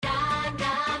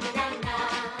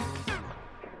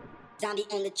Zombie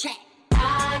on the track.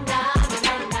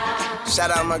 Shout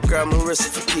out my girl Marissa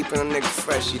for keeping a nigga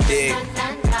fresh, you dig?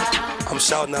 I'm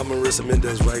shouting out Marissa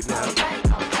Mendez right now.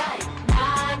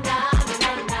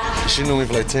 She knew me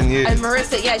for like 10 years. And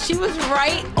Marissa, yeah, she was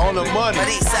right on the money.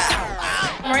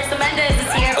 Marissa Mendez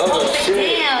is here. Oh,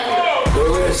 damn.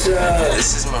 Marissa.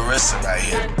 This is Marissa right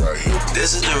here.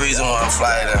 This is the reason why I'm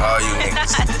flyer than all you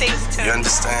niggas. Thanks, too. You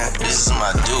understand? This is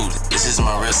my dude. This is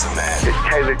Marissa, man. It's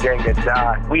Taylor Gang and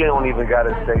Die. We don't even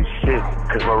gotta say shit,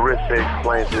 cause Marissa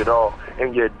explains it all.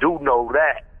 And you do know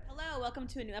that. Hello, welcome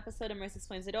to a new episode of Marissa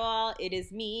Explains It All. It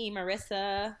is me,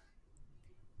 Marissa.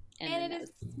 And it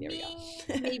is me,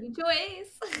 Baby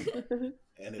Joyce.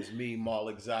 And it's me, Mal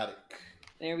Exotic.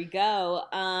 There we go.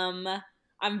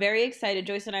 I'm very excited.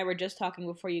 Joyce and I were just talking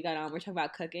before you got on. We're talking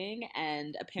about cooking,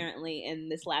 and apparently in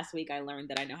this last week I learned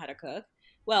that I know how to cook.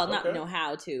 Well, not know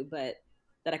how to, but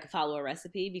that I could follow a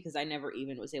recipe because I never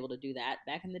even was able to do that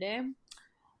back in the day.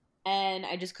 And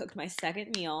I just cooked my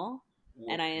second meal,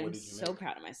 and I am so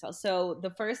proud of myself. So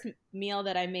the first meal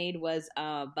that I made was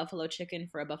buffalo chicken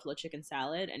for a buffalo chicken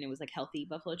salad, and it was like healthy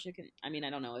buffalo chicken. I mean,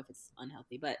 I don't know if it's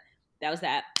unhealthy, but that was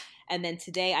that. And then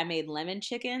today I made lemon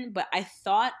chicken, but I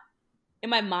thought in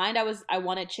my mind I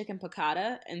wanted chicken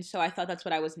piccata, and so I thought that's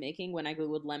what I was making when I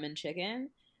googled lemon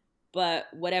chicken. But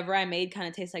whatever I made kind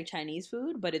of tastes like Chinese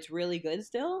food, but it's really good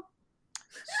still.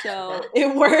 So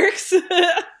it works.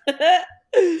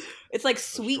 It's like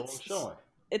sweet.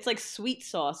 It's like sweet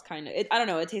sauce kind of. I don't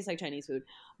know. It tastes like Chinese food,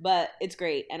 but it's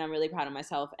great, and I'm really proud of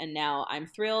myself. And now I'm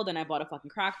thrilled, and I bought a fucking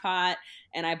crock pot,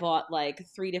 and I bought like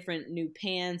 3 different new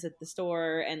pans at the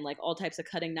store, and like all types of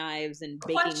cutting knives and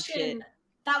baking shit.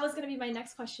 That was going to be my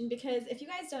next question, because if you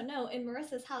guys don't know, in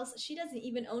Marissa's house, she doesn't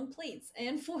even own plates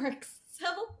and forks. So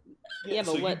yeah,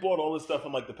 but so you bought all this stuff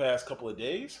in like the past couple of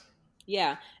days?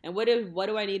 Yeah, and what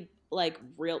do I need? Like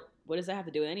real? What does that have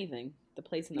to do with anything? The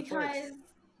plates and the forks.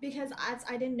 Because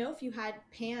I didn't know if you had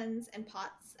pans and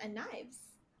pots and knives,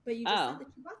 but you just said that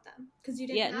you bought them because you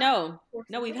didn't. Yeah,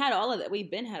 no, we've had all of that.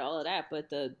 We've had all of that, but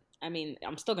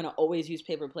I'm still gonna always use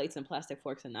paper plates and plastic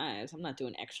forks and knives. I'm not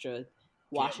doing extra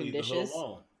washing dishes.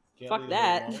 Fuck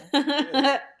that.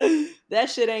 Yeah. That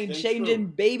shit ain't changing,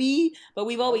 baby. But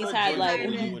we've always had like,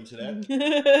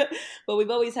 but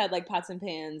we've always had like pots and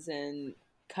pans and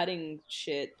cutting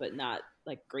shit, but not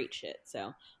like great shit.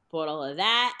 So bought all of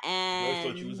that, and I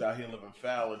thought you was out here living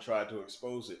foul and tried to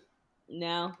expose it.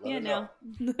 No.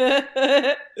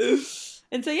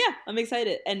 And so yeah, I'm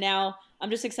excited, and now I'm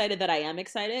just excited that I am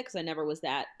excited because I never was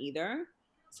that either.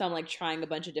 So I'm like trying a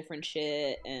bunch of different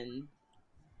shit, and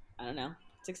I don't know.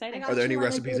 It's exciting. Are there any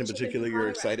recipes in particular you're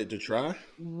excited to try?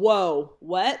 Whoa,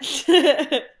 what?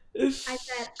 I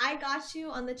said, I got you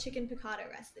on the chicken piccata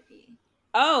recipe.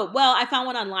 Oh, well, I found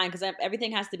one online because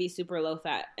everything has to be super low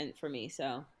fat and for me,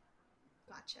 so.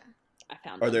 Gotcha. I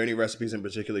found Are there any recipes in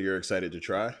particular you're excited to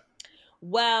try?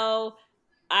 Well,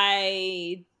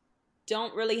 I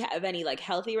don't really have any like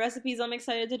healthy recipes I'm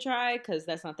excited to try because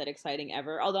that's not that exciting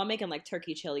ever. Although I'm making like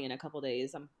turkey chili in a couple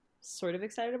days. I'm sort of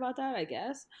excited about that, I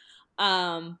guess.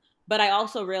 But I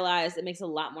also realized it makes a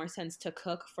lot more sense to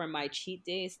cook for my cheat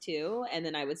days too, and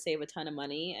then I would save a ton of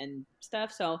money and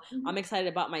stuff. So I'm excited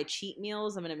about my cheat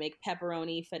meals. I'm gonna make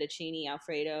pepperoni, fettuccine,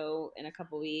 Alfredo in a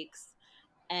couple weeks,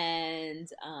 and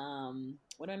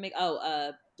what do I make?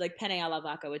 Like penne alla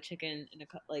vodka with chicken in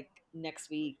like next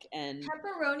week, and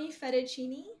pepperoni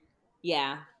fettuccine.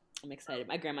 Yeah, I'm excited.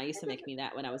 My grandma used to make me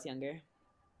that when I was younger.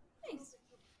 Nice.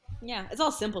 Yeah, it's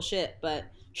all simple shit, but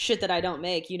shit that I don't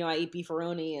make. You know, I eat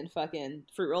beefaroni and fucking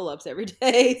fruit roll-ups every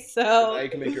day, so... Now you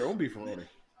can make your own beefaroni.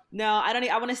 No, I don't.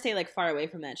 I want to stay, like, far away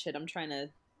from that shit. I'm trying to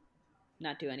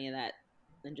not do any of that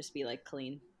and just be, like,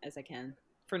 clean as I can.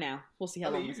 For now. We'll see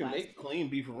how long this lasts. You can make clean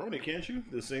beefaroni, can't you?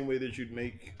 The same way that you'd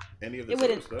make any of the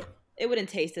other stuff. It wouldn't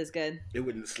taste as good. It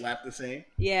wouldn't slap the same?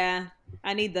 Yeah.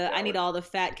 I need all the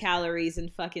fat calories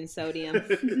and fucking sodium.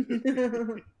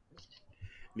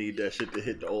 Need that shit to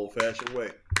hit the old-fashioned way.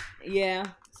 Yeah.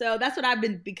 So that's what I've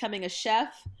been becoming, a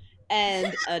chef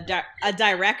and a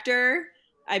director.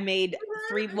 I made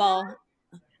 3. Well,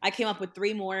 I came up with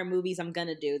 3 more movies I'm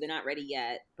gonna do. They're not ready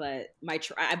yet, but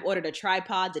I've ordered a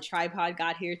tripod. The tripod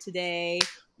got here today.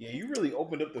 Yeah, you really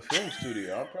opened up the film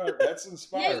studio. That's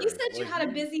inspiring. Yeah, you said you had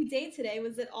a busy day today.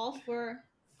 Was it all for?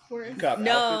 You got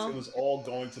outfits. It was all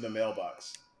going to the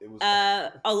mailbox. It was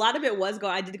a lot of it was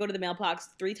I did go to the mailbox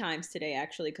 3 times today,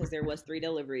 actually, because there was 3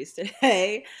 deliveries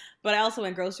today. But I also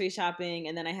went grocery shopping,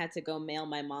 and then I had to go mail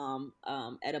my mom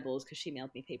edibles because she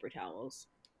mailed me paper towels.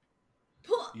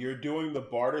 You're doing the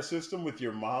barter system with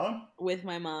your mom? With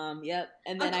my mom, yep.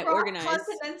 And then I organized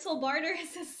continental barter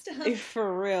system.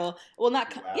 For real. Well,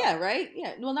 not wow. Yeah, right?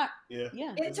 Yeah. Well, not yeah.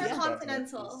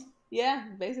 Intercontinental. Yeah,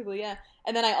 basically, yeah.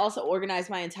 And then I also organized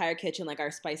my entire kitchen, like our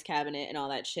spice cabinet and all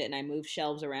that shit, and I moved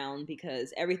shelves around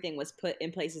because everything was put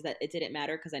in places that it didn't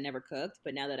matter because I never cooked.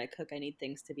 But now that I cook, I need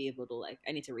things to be able to, like,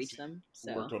 I need to reach them.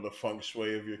 So worked on the feng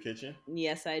shui of your kitchen?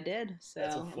 Yes, I did. So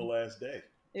that's a full-ass day.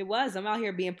 It was. I'm out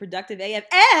here being productive AF.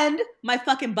 And my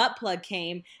fucking butt plug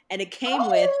came, and it came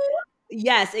with...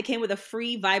 Yes, it came with a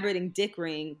free vibrating dick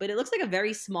ring, but it looks like a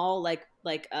very small, like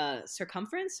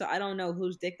circumference. So I don't know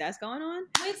whose dick that's going on.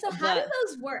 Wait, so how do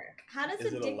those work? How does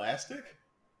it elastic?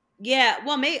 Yeah,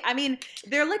 well, I mean,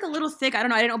 they're like a little thick. I don't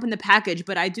know. I didn't open the package,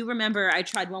 but I do remember I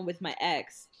tried one with my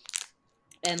ex,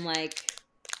 and like,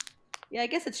 yeah, I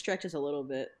guess it stretches a little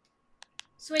bit.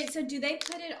 So wait, so do they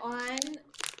put it on,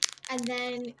 and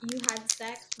then you have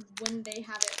sex when they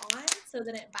have it on, so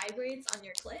then it vibrates on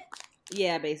your clit?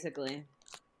 Yeah, basically.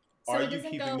 So are you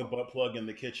keeping the butt plug in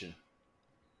the kitchen?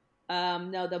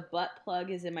 No, the butt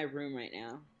plug is in my room right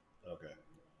now. Okay.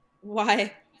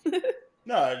 Why?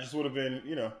 No, I just would have been,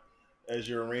 as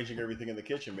you're arranging everything in the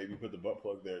kitchen, maybe put the butt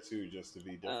plug there too, just to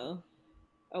be different.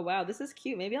 Oh, wow, this is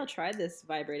cute. Maybe I'll try this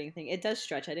vibrating thing. It does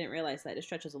stretch. I didn't realize that. It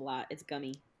stretches a lot. It's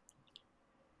gummy.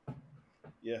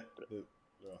 Yeah.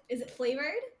 Is it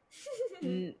flavored?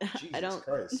 I don't.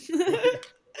 Christ.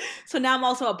 So now I'm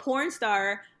also a porn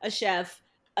star, a chef,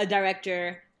 a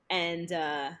director, and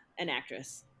an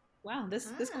actress. Wow,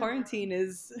 this quarantine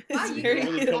is very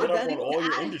really coming up on all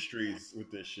your industries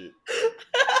with this shit.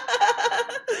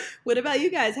 What about you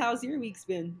guys? How's your week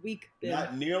been?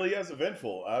 Not nearly as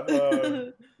eventful. I've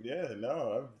I've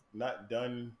not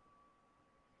done.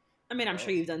 I mean, I'm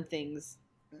sure you've done things.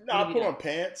 No, I put on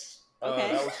pants.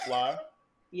 Okay, that was fly.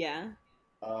 Yeah.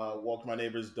 Walked my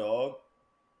neighbor's dog.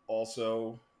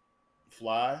 Also,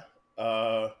 fly.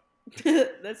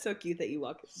 That's so cute that you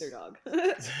walk their dog.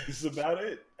 That's about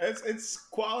it. It's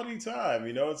quality time,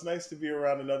 It's nice to be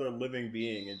around another living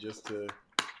being and just to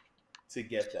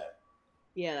get that.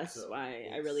 Yeah, that's why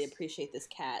I really appreciate this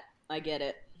cat. I get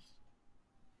it.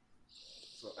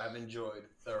 So I've enjoyed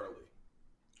thoroughly.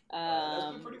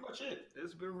 That's been pretty much it.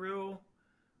 It's been real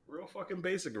fucking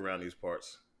basic around these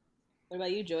parts. What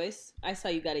about you, Joyce? I saw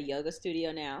you got a yoga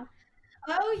studio now.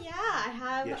 Oh yeah, I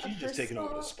have. Yeah, she's just taking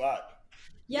over the spot.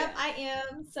 Yep, yeah. I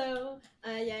am. So,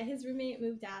 his roommate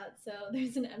moved out, so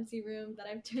there's an empty room that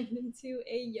I've turned into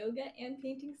a yoga and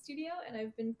painting studio, and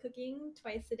I've been cooking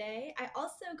twice a day. I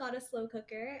also got a slow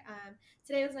cooker.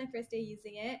 Today was my first day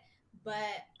using it, but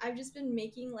I've just been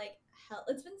making like hell.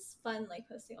 It's been fun, like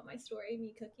posting on my story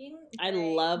me cooking. I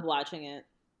love watching it.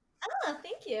 Oh,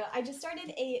 thank you. I just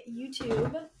started a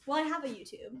YouTube. Well, I have a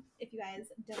YouTube. If you guys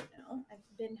don't know, I've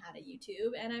had a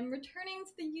YouTube, and I'm returning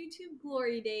to the YouTube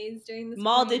glory days during this.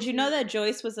 Maul, did you know that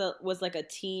Joyce was like a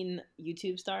teen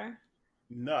YouTube star?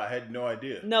 No, I had no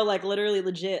idea. No, like literally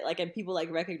legit. Like, and people like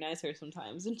recognize her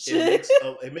sometimes and shit.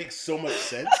 It makes so much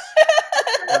sense.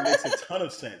 It makes a ton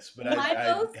of sense, but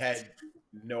I had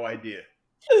no idea.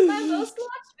 My most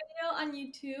watched video on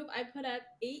YouTube I put up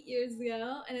 8 years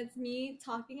ago, and it's me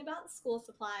talking about school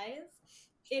supplies.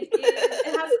 It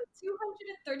has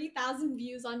 230,000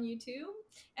 views on YouTube,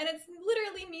 and it's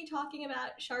literally me talking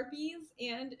about Sharpies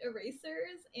and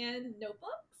erasers and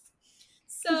notebooks.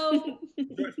 So,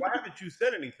 why haven't you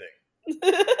said anything?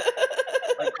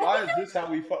 Like, why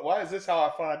is this how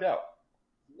I find out?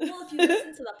 Well, if you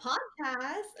listen to the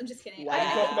podcast, I'm just kidding. Wow.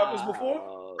 Have you talked about this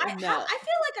before? I feel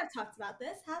like I've talked about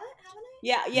this, haven't I?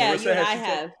 Yeah, Marissa, you and I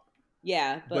have.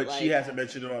 Yeah, but like, she hasn't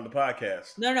mentioned it on the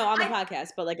podcast. No, on the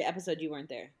podcast, but like the episode you weren't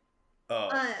there.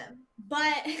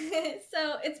 But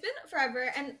so it's been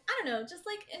forever, and I don't know, just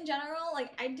like in general,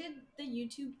 like I did the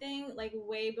YouTube thing like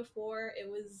way before it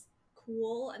was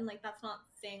cool, and like that's not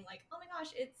saying like, oh my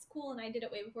gosh, it's cool and I did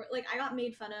it way before. Like I got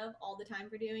made fun of all the time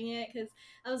for doing it because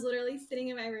I was literally sitting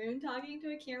in my room talking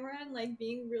to a camera and like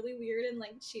being really weird and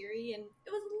like cheery, and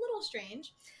it was a little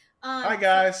strange. Hi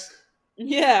guys.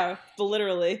 Yeah,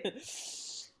 literally.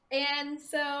 And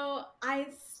so I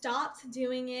stopped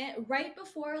doing it right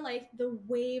before like the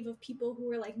wave of people who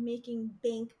were like making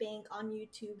bank on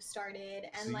YouTube started,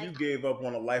 and so like you gave up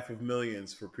on a life of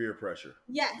millions for peer pressure.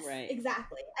 Yes, right.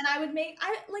 Exactly. And I would make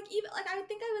I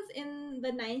think I was in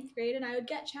the 9th grade, and I would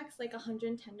get checks like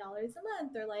 $110 a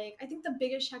month, or like I think the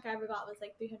biggest check I ever got was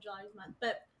like $300 a month,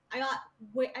 but I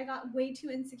got way too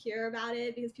insecure about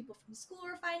it because people from school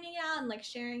were finding out and like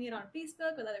sharing it on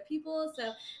Facebook with other people.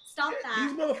 So stop that.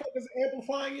 These motherfuckers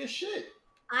amplifying your shit.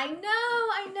 I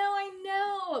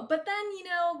know. But then,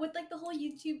 with like the whole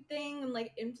YouTube thing and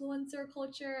like influencer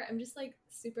culture, I'm just like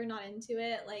super not into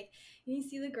it. Like, you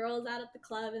see the girls out at the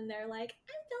club and they're like,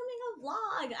 I'm filming a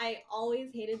vlog. I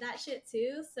always hated that shit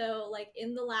too. So, like,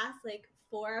 in the last like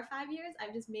 4 or 5 years,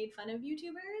 I've just made fun of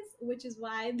YouTubers, which is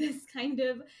why this kind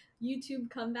of YouTube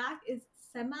comeback is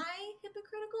semi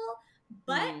hypocritical.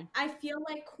 But I feel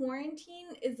like quarantine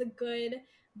is a good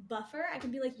buffer. I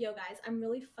can be like, yo guys, I'm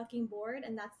really fucking bored,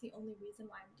 and that's the only reason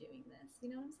why I'm doing this. You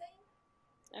know what I'm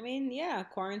saying? I mean, yeah,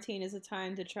 quarantine is a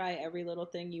time to try every little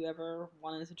thing you ever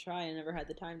wanted to try and never had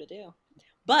the time to do.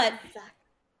 But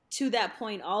to that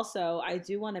point also, I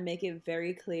do want to make it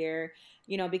very clear,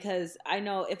 because I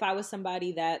know if I was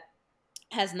somebody that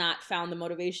has not found the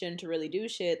motivation to really do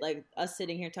shit, like us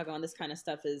sitting here talking about this kind of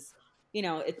stuff is,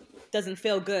 it doesn't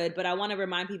feel good. But I want to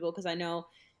remind people, because I know,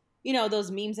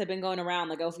 those memes have been going around,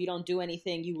 like, oh, if you don't do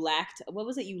anything, you lacked, what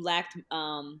was it? You lacked,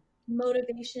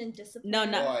 motivation, discipline.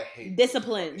 No,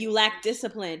 discipline. You lack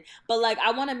discipline. But like,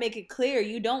 I want to make it clear,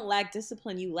 you don't lack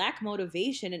discipline. You lack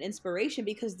motivation and inspiration,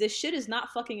 because this shit is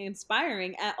not fucking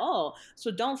inspiring at all. So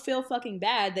don't feel fucking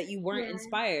bad that you weren't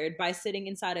inspired by sitting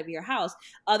inside of your house.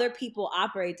 Other people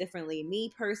operate differently. Me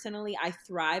personally, I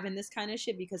thrive in this kind of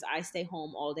shit because I stay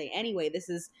home all day anyway. This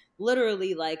is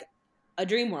literally like a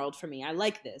dream world for me. I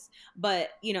like this.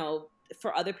 But,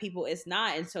 for other people it's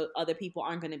not, and so other people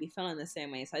aren't going to be feeling the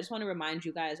same way. So I just want to remind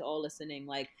you guys all listening,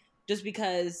 like, just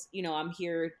because I'm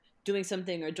here doing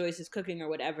something or Joyce is cooking or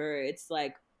whatever, it's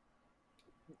like,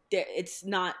 it's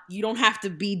not, you don't have to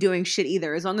be doing shit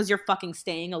either, as long as you're fucking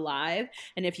staying alive.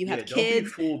 And if you have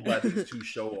kids, don't be fooled by these two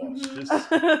show-offs. Just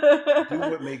do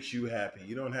what makes you happy.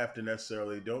 You don't have to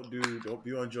necessarily don't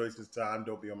be on Joyce's time,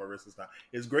 don't be on Marissa's time.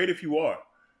 It's great if you are.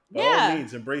 By all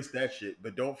means, embrace that shit,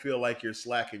 but don't feel like you're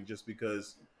slacking just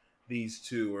because these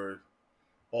two are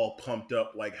all pumped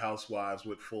up like housewives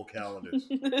with full calendars.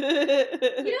 What's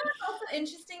also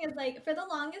interesting is, like, for the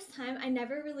longest time, I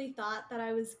never really thought that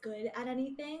I was good at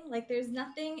anything. Like, there's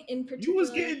nothing in particular. You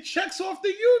was getting checks off the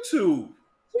YouTube.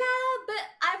 Yeah, but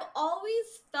I've always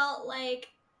felt like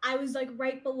I was like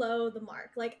right below the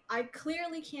mark. Like, I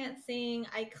clearly can't sing.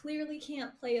 I clearly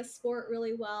can't play a sport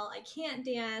really well. I can't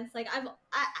dance. Like, I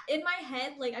in my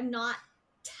head, like, I'm not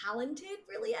talented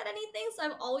really at anything. So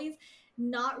I've always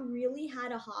not really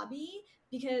had a hobby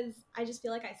because I just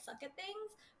feel like I suck at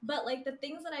things. But like, the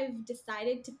things that I've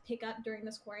decided to pick up during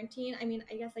this quarantine, I mean,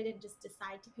 I guess I didn't just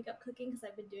decide to pick up cooking because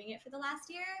I've been doing it for the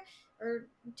last year or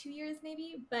 2 years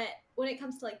maybe. But when it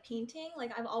comes to like painting,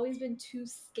 like, I've always been too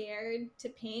scared to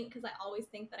paint because I always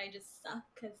think that I just suck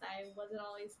because I wasn't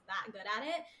always that good at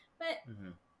it. But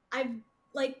I've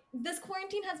like, this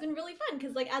quarantine has been really fun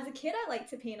because, like, as a kid I like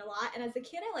to paint a lot, and as a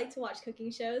kid I like to watch cooking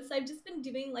shows. So I've just been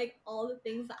doing like all the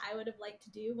things that I would have liked to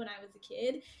do when I was a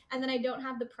kid, and then I don't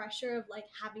have the pressure of like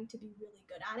having to be really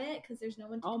good at it because there's no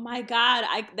one to oh my god,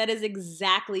 that is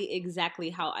exactly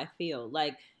how I feel.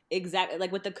 Like, exactly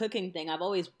like with the cooking thing, I've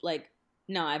always like,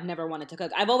 no, I've never wanted to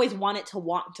cook. I've always wanted to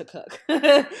want to cook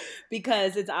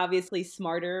because it's obviously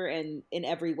smarter and in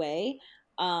every way.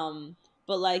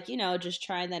 But like, just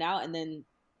trying that out and then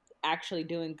actually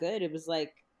doing good, it was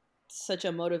like such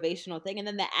a motivational thing. And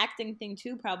then the acting thing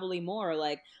too, probably more.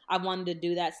 Like, I've wanted to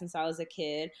do that since I was a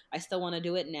kid. I still want to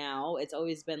do it now. It's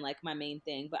always been like my main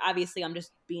thing. But obviously I'm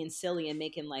just being silly and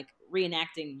making like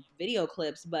reenacting video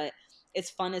clips, but it's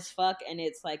fun as fuck. And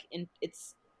it's like,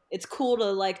 it's cool to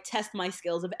like test my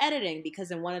skills of editing,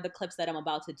 because in one of the clips that I'm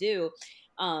about to do,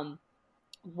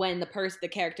 when the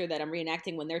character that I'm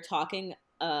reenacting, when they're talking,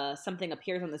 something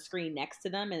appears on the screen next to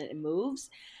them and it moves,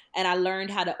 and I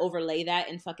learned how to overlay that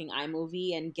in fucking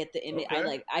iMovie and get the image.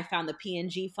 Okay. I found the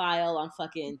PNG file on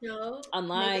fucking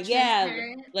online.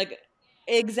 Yeah, like,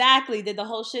 exactly, did the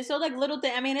whole shit. So like, little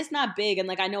thing, I mean, it's not big, and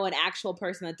like, I know an actual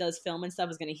person that does film and stuff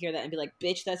is gonna hear that and be like,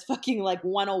 bitch, that's fucking like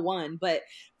 101. But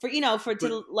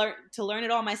to learn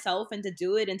it all myself and to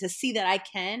do it and to see that I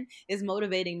can is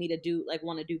motivating me to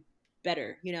want to do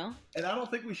better, And I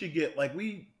don't think we should get like,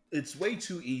 it's way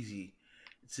too easy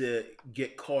to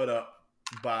get caught up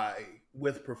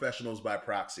with professionals by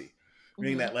proxy.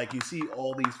 Meaning that, like, you see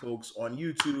all these folks on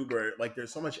YouTube, or like,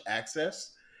 there's so much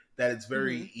access that it's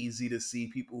very easy to see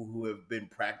people who have been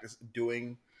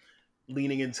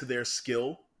leaning into their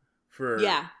skill for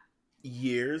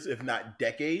years, if not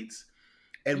decades.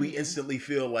 And we instantly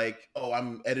feel like, oh,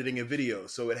 I'm editing a video,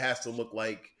 so it has to look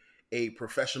like a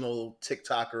professional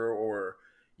TikToker or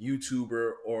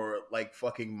YouTuber or like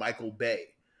fucking Michael Bay.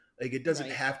 Like, it doesn't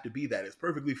have to be that. It's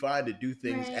perfectly fine to do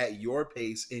things at your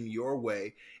pace, in your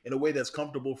way, in a way that's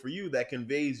comfortable for you, that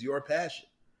conveys your passion.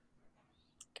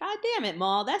 God damn it,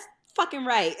 Maul. That's fucking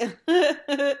right.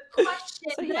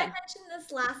 Question. So, Did I mention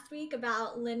this last week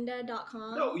about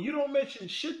lynda.com? No, you don't mention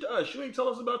shit to us. You ain't tell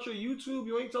us about your YouTube.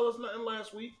 You ain't tell us nothing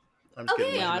last week. I'm just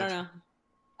kidding. No, I don't know.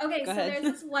 Okay, so there's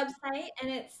this website, and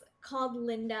it's called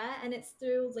Lynda, and it's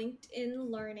through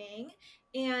LinkedIn Learning.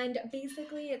 And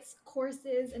basically, it's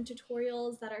courses and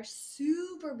tutorials that are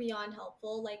super beyond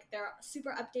helpful. Like, they're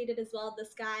super updated as well.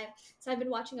 This guy, so I've been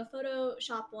watching a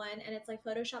Photoshop one, and it's like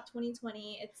Photoshop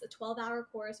 2020. It's a 12-hour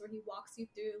course where he walks you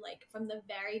through, like, from the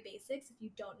very basics if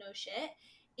you don't know shit.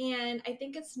 And I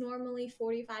think it's normally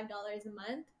 $45 a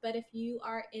month. But if you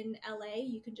are in LA,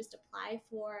 you can just apply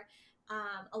for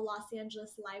a Los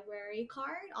Angeles library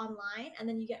card online, and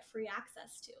then you get free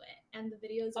access to it. And the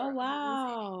videos are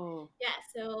amazing. Yeah,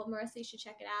 so Marissa, you should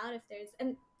check it out if there's,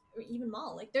 and even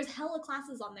Mal, like there's hella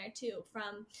classes on there too,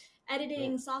 from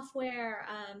editing, software,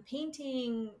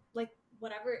 painting, like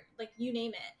whatever, like you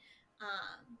name it.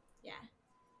 Yeah.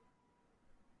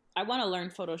 I want to learn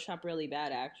Photoshop really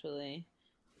bad, actually.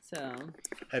 So.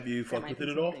 Have you fucked with it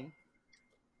at all?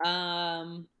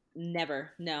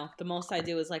 Never. No. The most I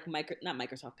do is like not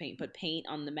Microsoft Paint, but Paint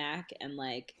on the Mac, and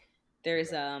like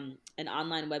there's an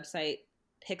online website,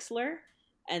 Pixlr,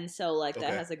 and so like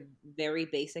that has like very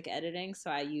basic editing,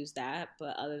 so I use that.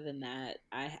 But other than that,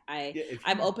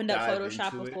 I've opened up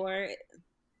Photoshop before.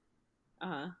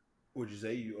 Would you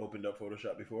say you opened up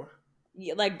Photoshop before?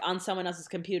 Yeah, like on someone else's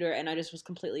computer, and I just was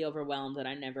completely overwhelmed that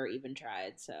I never even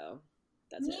tried. So.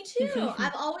 That's Me too.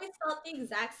 I've always felt the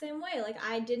exact same way. Like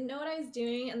I didn't know what I was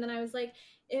doing, and then I was like,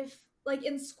 if like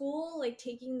in school, like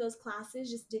taking those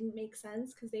classes just didn't make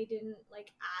sense because they didn't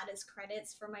like add as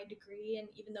credits for my degree, and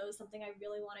even though it was something I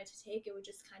really wanted to take, it would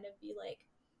just kind of be like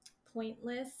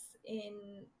pointless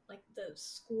in like the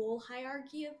school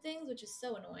hierarchy of things, which is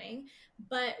so annoying.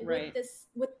 But with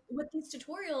these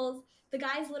tutorials, the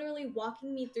guy's literally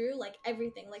walking me through like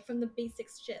everything, like from the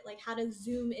basics shit, like how to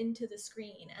zoom into the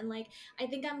screen. And like I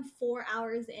think I'm 4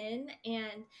 hours in,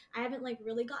 and I haven't like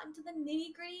really gotten to the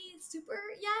nitty-gritty super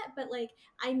yet, but like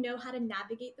I know how to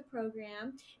navigate the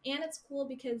program. And it's cool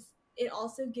because it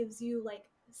also gives you like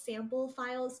sample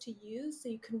files to use so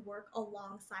you can work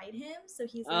alongside him. So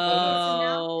he's like,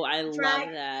 I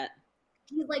love that.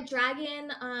 He's like, drag in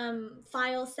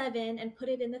file 7 and put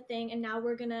it in the thing, and now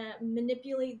we're gonna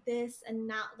manipulate this and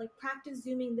now like practice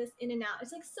zooming this in and out.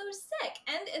 It's like so sick,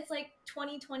 and it's like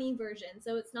 2020 version,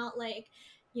 so it's not like,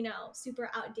 you know, super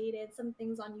outdated. Some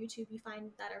things on YouTube you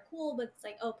find that are cool, but it's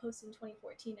like, oh, posted in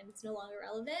 2014 and it's no longer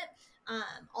relevant.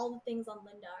 All the things on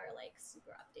Lynda are like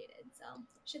super updated, so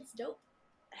shit's dope.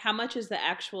 How much is the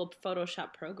actual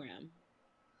Photoshop program?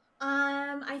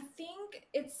 I think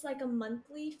it's like a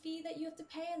monthly fee that you have to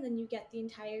pay, and then you get the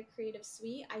entire Creative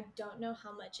Suite. I don't know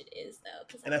how much it is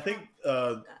though. And I think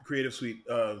Creative Suite,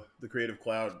 the Creative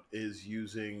Cloud is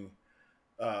using,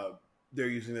 they're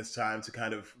using this time to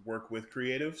kind of work with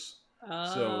creatives.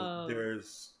 So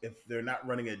if they're not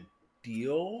running a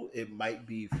deal, it might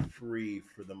be free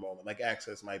for the moment. Like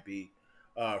access might be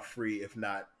free, if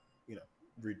not, you know,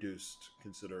 reduced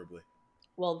considerably.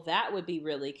 Well, that would be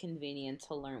really convenient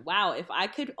to learn. Wow, if I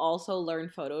could also learn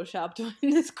Photoshop during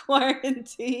this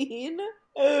quarantine,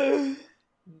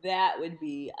 that would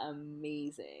be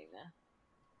amazing.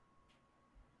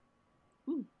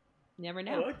 Never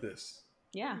know. I like this.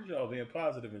 Yeah. Y'all being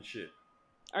positive and shit.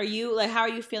 Are you, like, how are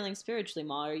you feeling spiritually,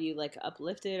 Ma? Are you, like,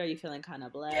 uplifted? Are you feeling kind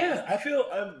of blessed? Yeah, I feel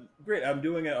I'm great. I'm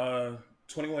doing a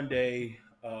 21-day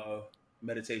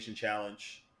meditation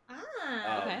challenge.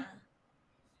 Okay.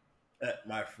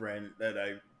 That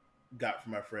I got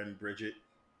from my friend Bridget.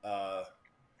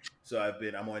 So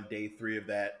I'm on day 3 of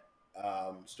that.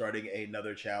 Starting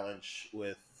another challenge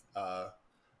with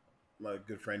my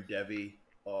good friend Devi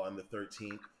on the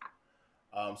 13th.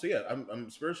 So yeah, I'm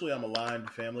spiritually, I'm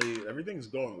aligned, family, everything's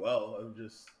going well.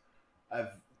 I've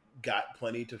got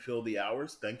plenty to fill the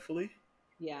hours, thankfully.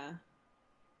 Yeah.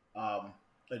 I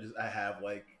have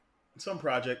like some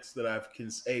projects that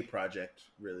a project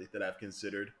really that I've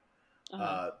considered.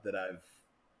 That I've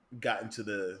gotten to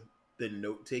the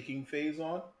note-taking phase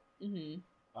on. Mm-hmm.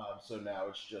 So now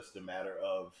it's just a matter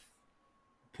of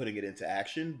putting it into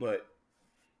action. But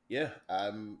yeah,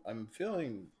 I'm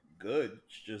feeling good.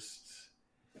 It's just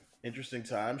interesting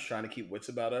times, trying to keep wits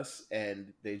about us.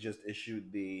 And they just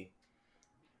issued the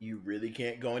 "you really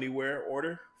can't go anywhere"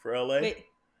 order for LA.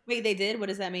 Wait, they did? What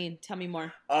does that mean? Tell me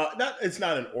more. It's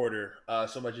not an order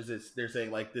so much as they're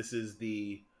saying like this is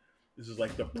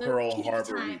like the Pearl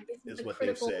Harbor week is what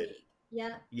they've said. Week.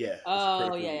 Yeah. Yeah.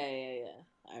 Oh, yeah.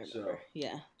 I remember. So,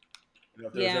 yeah. You know,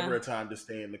 if there's ever a time to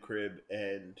stay in the crib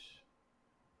and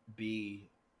be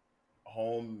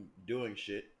home doing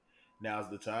shit, now's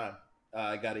the time.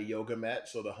 I got a yoga mat,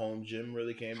 so the home gym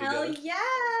really came Hell together. yeah,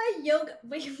 yoga!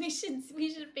 Wait, we should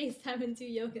FaceTime and do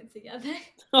yoga together.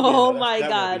 Oh my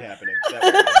god, that won't be happening. That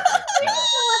won't be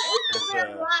happening. No. That's a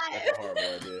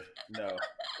horrible idea. No.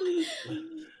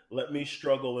 Let me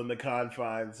struggle in the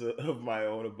confines of my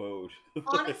own abode.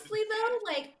 Honestly, though,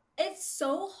 like, it's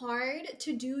so hard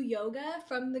to do yoga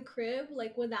from the crib,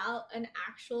 like, without an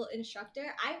actual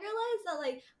instructor. I realize that,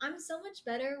 like, I'm so much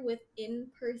better with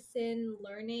in-person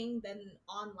learning than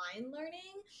online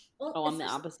learning. Well, I'm the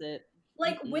opposite.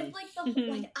 Like, with, like,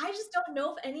 like, I just don't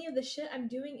know if any of the shit I'm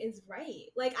doing is right.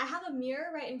 Like, I have a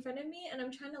mirror right in front of me, and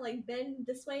I'm trying to, like, bend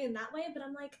this way and that way, but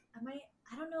I'm like, I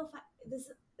don't know if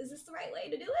is this the right way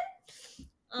to do it?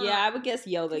 Yeah, I would guess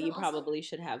yoga, you probably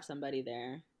should have somebody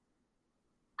there.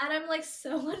 And I'm, like,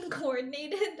 so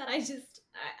uncoordinated that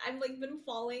I'm, like, been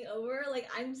falling over. Like,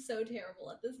 I'm so terrible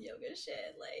at this yoga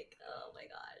shit. Like, oh my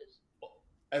gosh.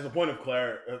 As a point of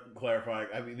clarifying,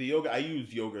 I mean, the yoga, I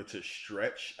use yoga to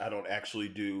stretch. I don't actually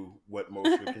do what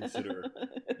most would consider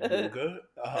yoga.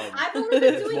 I've only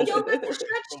been doing yoga to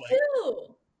stretch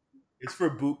too. It's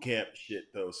for boot camp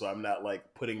shit, though, so I'm not,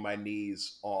 like, putting my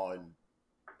knees on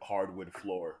hardwood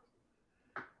floor.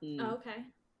 Oh, okay.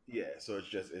 Yeah, so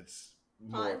it's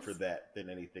more for that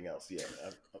than anything else. Yeah.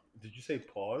 Did you say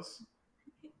pause?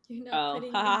 You're not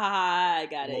I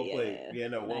got it. Well played. Yeah,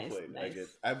 no, well played.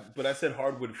 Nice. But I said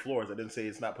hardwood floors. I didn't say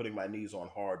it's not putting my knees on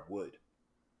hardwood.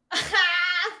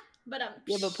 But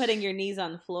yeah, but putting your knees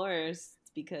on floors,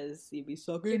 it's because you'd be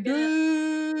sucking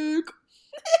dick.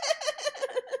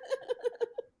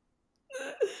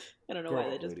 I don't know why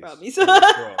that just brought me so.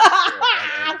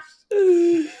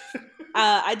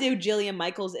 I do Jillian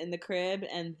Michaels in the crib,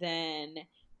 and then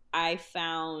I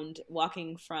found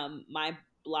walking from my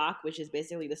block, which is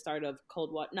basically the start of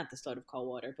Coldwater, not the start of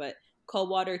Coldwater, but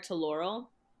Coldwater to Laurel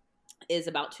is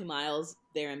about 2 miles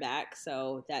there and back.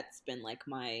 So that's been like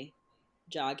my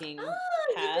jogging path.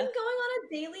 You've been going on a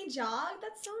daily jog?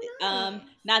 That's so nice.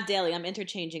 Not daily. I'm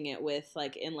interchanging it with,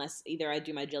 like, unless either I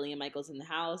do my Jillian Michaels in the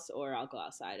house or I'll go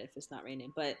outside if it's not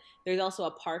raining. But there's also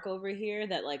a park over here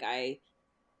that, like, I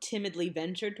timidly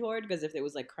ventured toward, because if it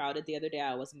was, like, crowded the other day,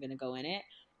 I wasn't going to go in it.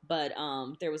 But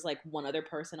there was, like, one other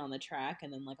person on the track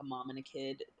and then, like, a mom and a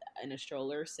kid in a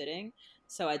stroller sitting.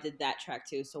 So I did that track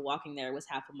too. So walking there was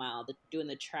half a mile. Doing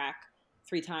the track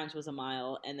 3 times was a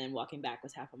mile, and then walking back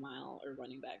was half a mile, or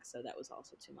running back, so that was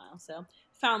also 2 miles. So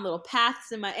found little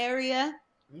paths in my area.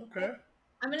 Okay.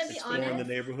 I'm gonna be honest. In the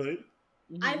neighborhood.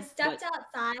 Mm-hmm. I've stepped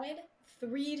outside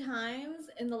 3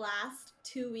 times in the last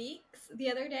 2 weeks. The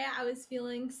other day I was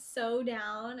feeling so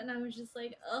down, and I was just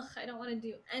like, ugh, I don't want to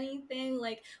do anything.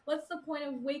 Like, what's the point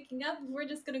of waking up if we're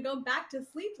just gonna go back to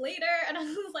sleep later? And I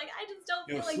was like, I just don't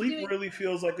feel like sleep really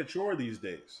feels like a chore these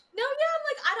days. No, yeah, I'm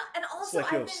like, I don't, and also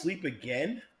it's like, sleep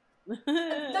again? The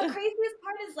craziest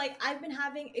part is, like, I've been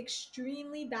having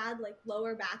extremely bad, like,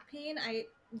 lower back pain. I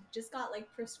just got,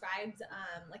 like, prescribed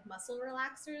like muscle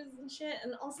relaxers and shit,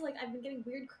 and also, like, I've been getting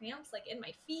weird cramps, like, in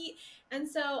my feet. And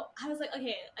so I was like,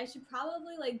 okay, I should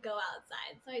probably, like, go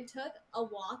outside. So I took a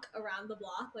walk around the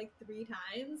block, like, 3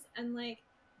 times, and, like,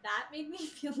 that made me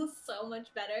feel so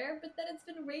much better. But then it's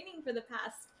been raining for the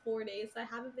past 4 days, so I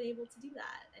haven't been able to do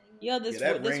that anymore. Yo, this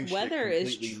weather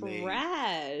is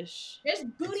trash. There's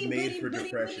booty. But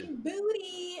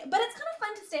it's kind of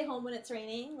fun to stay home when it's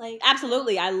raining. Like,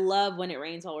 absolutely, I love when it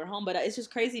rains while we're home. But it's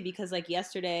just crazy because, like,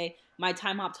 yesterday my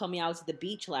time hop told me I was at the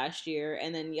beach last year,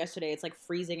 and then yesterday it's like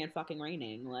freezing and fucking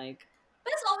raining. Like,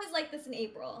 but it's always like this in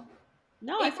April.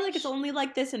 No, I feel like it's only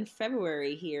like this in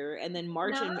February here, and then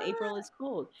March and April is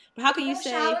cold. But how can you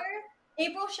say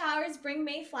April showers bring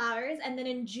May flowers, and then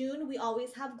in June we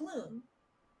always have gloom?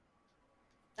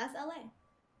 That's LA.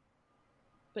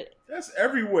 But that's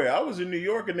everywhere. I was in New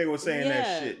York and they were saying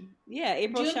that shit. Yeah,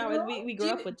 April June showers. We grew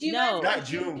up with not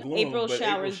June gloom, April but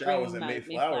showers April showers bring and May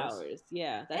flowers.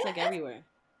 Yeah, that's like everywhere.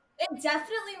 It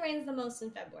definitely rains the most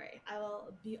in February. I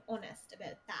will be honest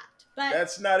about that. But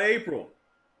that's not April.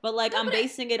 But, like, I'm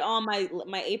basing it on my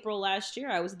April last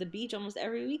year. I was at the beach almost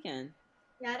every weekend.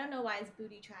 Yeah, I don't know why it's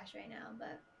booty trash right now,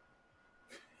 but...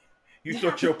 You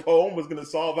thought your poem was going to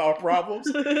solve our problems?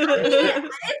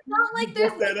 It's not like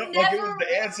there's that up like it was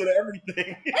the answer to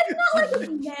everything. It's not like it's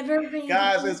never rained.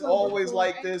 Guys, it's always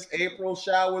like this. April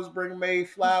showers bring May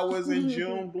flowers and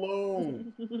June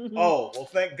gloom. Oh, well,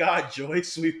 thank God,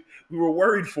 Joyce. We were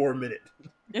worried for a minute.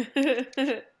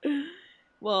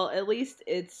 Well, at least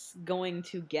it's going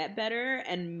to get better,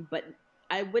 but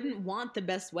I wouldn't want the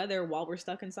best weather while we're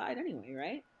stuck inside anyway,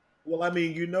 right? Well, I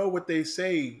mean, you know what they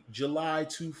say, July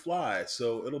to fly,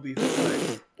 so it'll be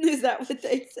fine. Is that what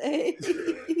they say?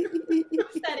 Who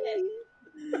said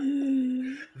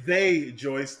it? They,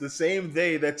 Joyce, the same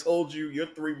they that told you your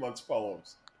 3 months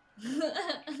poems.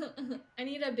 I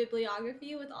need a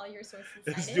bibliography with all your sources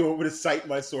cited. Do you want me to cite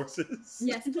my sources?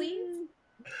 Yes, please.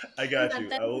 I got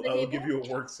you. I'll give you a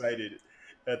work cited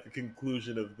at the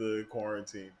conclusion of the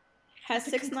quarantine. Has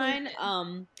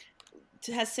 6ix9ine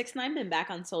has 6ix9ine been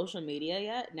back on social media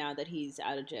yet? Now that he's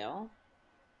out of jail,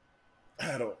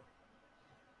 I don't know.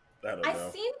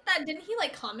 I've seen that. Didn't he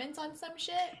like comment on some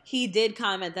shit? He did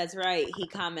comment. That's right. He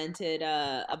commented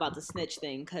about the snitch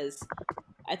thing because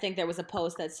I think there was a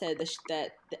post that said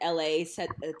that the LA said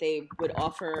that they would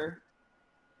offer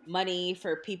money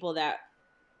for people that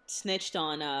snitched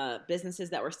on businesses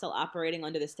that were still operating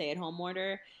under the stay-at-home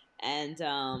order and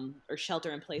or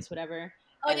shelter-in-place, whatever.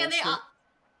 Oh, and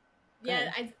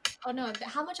yeah, oh no,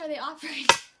 how much are they offering?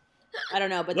 I don't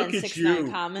know, but Look then at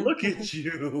 6ix9ine comments. Look at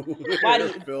you. Why do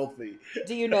You're you, filthy.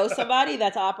 Do you know somebody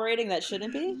that's operating that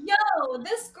shouldn't be? Yo,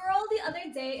 this girl the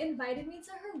other day invited me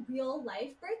to her real life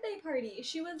birthday party.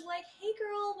 She was like, "Hey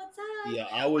girl, what's up?" Yeah,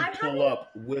 I would pull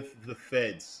up with the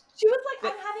feds. She was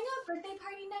like, "I'm having a birthday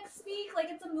party next week. Like,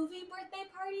 it's a movie birthday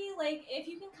party. Like, if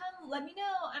you can come, let me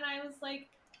know." And I was like,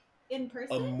 "In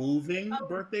person?" A moving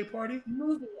birthday party?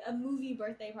 A movie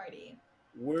birthday party.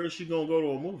 Where is she gonna go to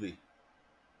a movie?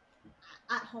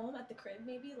 At home, at the crib,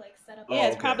 maybe, like set up. Yeah,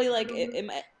 it's probably like. But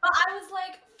I was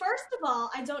like, first of all,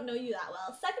 I don't know you that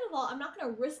well. Second of all, I'm not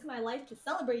gonna risk my life to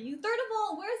celebrate you. Third of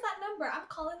all, where's that number? I'm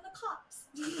calling the cops.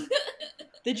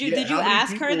 Did you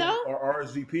ask her though? Or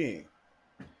RSVPing?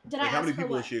 How many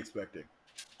people is she expecting?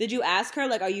 Did you ask her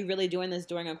like, are you really doing this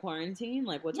during a quarantine?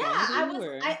 Like, what's wrong with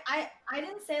you? I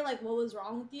didn't say like what was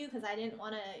wrong with you because I didn't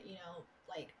want to,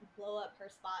 like blow up her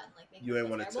spot and like make. You ain't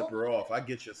want to tip her off. I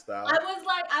get your style. I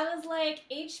was like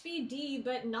HBD,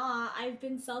 but nah. I've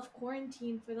been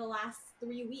self-quarantined for the last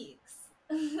 3 weeks.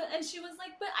 And she was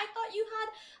like, "But I thought you had.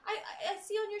 I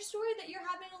see on your story that you're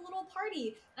having a little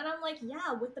party." And I'm like,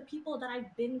 "Yeah, with the people that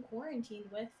I've been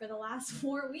quarantined with for the last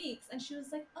 4 weeks." And she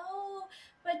was like, "Oh,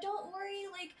 but don't worry,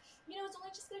 like it's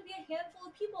only just gonna be a handful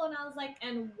of people." And I was like,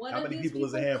 "And one How of many these people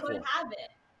is a handful? could have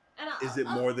it." And Is it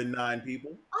more than 9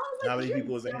 people? How many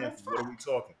people is a handful? What are we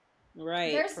talking?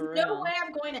 Right. There's no way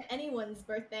I'm going to anyone's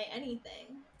birthday,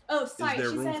 anything. Oh, sorry.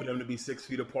 Is there room for them to be 6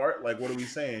 feet apart? Like, what are we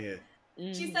saying here?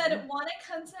 She said, "Want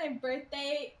to come to my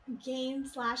birthday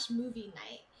game/movie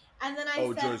night?" And then I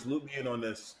said, Joyce, loop me in on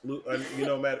this.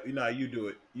 Matt, you do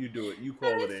it. You do it. You call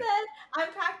it in. I said,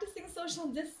 "I'm practicing social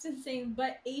distancing,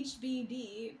 but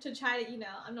HBD to try to,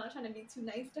 I'm not trying to be too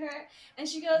nice to her." And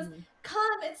she goes,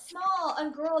 "Come, it's small.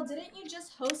 And girl, didn't you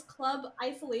just host club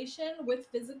isolation with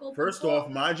physical First people?" off,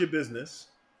 mind your business.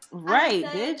 Right,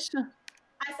 bitch.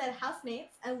 I said,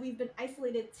 "Housemates, and we've been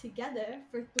isolated together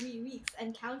for 3 weeks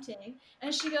and counting."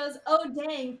 And she goes, "Oh,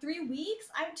 dang, 3 weeks?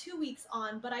 I'm 2 weeks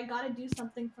on, but I gotta do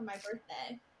something for my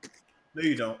birthday." No,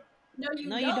 you don't. No, you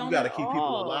don't. You gotta keep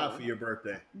people alive for your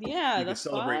birthday. Yeah, you can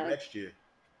celebrate next year.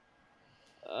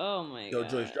 Oh my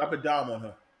god. Yo, Joyce, drop a dime on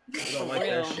her. You don't like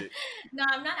that shit. No,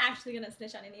 I'm not actually gonna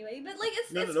snitch on anybody, but like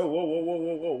it's No.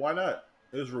 Whoa. Why not?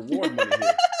 There's reward money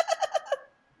here.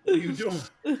 What are you doing?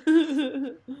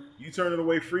 You turning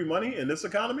away free money in this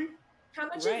economy? How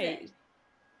much is it?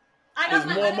 There's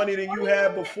more money than you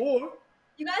had before.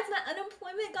 You guys, my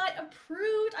unemployment got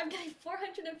approved. I'm getting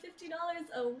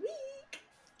 $450 a week.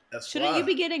 Shouldn't you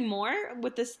be getting more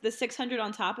with the $600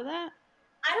 on top of that?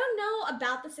 I don't know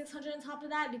about the $600 on top of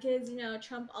that because,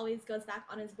 Trump always goes back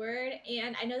on his word.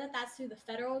 And I know that that's through the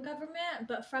federal government,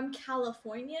 but from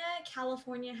California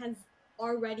has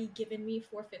already given me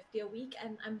 $450 a week,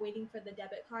 and I'm waiting for the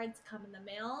debit card to come in the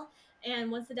mail.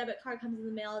 And once the debit card comes in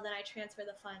the mail, then I transfer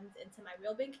the funds into my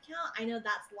real bank account. I know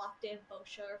that's locked in for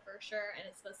sure, and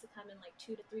it's supposed to come in like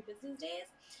 2 to 3 business days.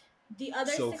 The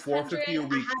other so $450 a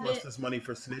week plus this money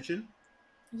for snitching.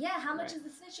 Yeah, how much is the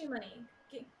snitching money?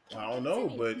 I don't know,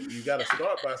 but you got to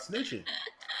start by snitching.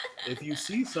 If you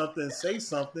see something, say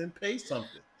something, pay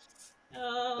something.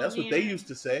 Oh, that's what they used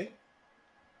to say.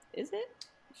 Is it?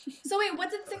 So wait,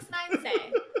 what did 6ix9ine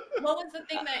say? What was the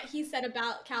thing that he said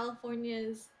about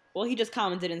California's? Well, he just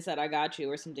commented and said, "I got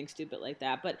you," or something stupid like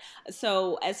that. But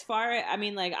so as far,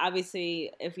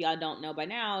 obviously, if y'all don't know by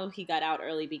now, he got out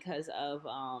early because of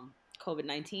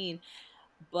COVID-19.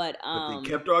 But they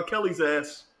kept R. Kelly's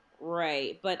ass.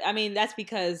 Right. But that's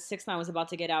because 6ix9ine was about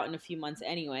to get out in a few months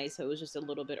anyway, so it was just a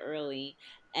little bit early.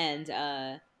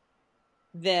 And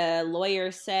the lawyer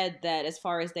said that as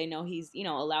far as they know, he's,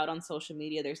 allowed on social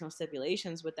media. There's no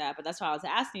stipulations with that. But that's why I was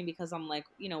asking, because I'm like,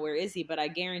 where is he? But I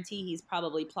guarantee he's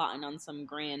probably plotting on some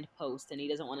grand post and he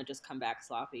doesn't want to just come back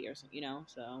sloppy or something,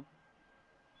 so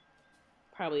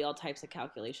probably all types of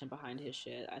calculation behind his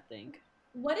shit, I think.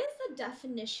 What is the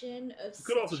definition of He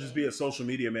could also just be a social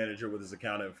media manager with his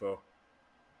account info.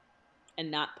 And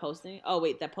not posting? Oh,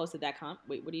 wait, that posted that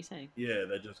Wait, what are you saying? Yeah,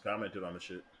 that just commented on the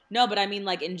shit. No, but I mean,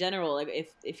 like, in general, like,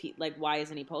 if he, like, why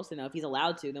isn't he posting, though? If he's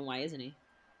allowed to, then why isn't he?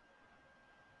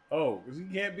 Oh, because he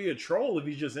can't be a troll if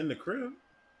he's just in the crib.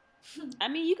 I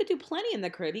mean, you could do plenty in the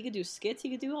crib. He could do skits. He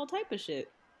could do all type of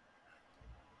shit.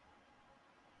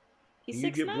 He's 6'9".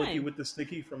 You get Blicky with the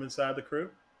sticky from inside the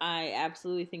crib? I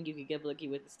absolutely think you could get Blicky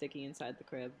with the sticky inside the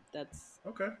crib. That's...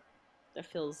 Okay. That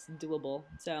feels doable.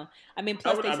 So, I mean,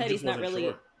 plus they said he's not really...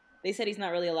 Sure. They said he's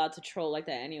not really allowed to troll like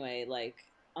that anyway, like,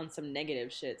 on some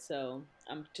negative shit. So,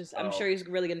 I'm sure he's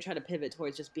really going to try to pivot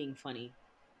towards just being funny.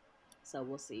 So,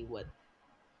 we'll see what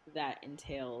that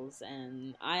entails.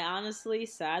 And I honestly,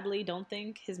 sadly, don't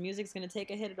think his music's going to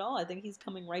take a hit at all. I think he's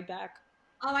coming right back.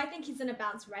 Oh, I think he's going to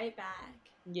bounce right back.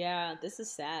 Yeah, this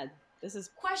is sad. This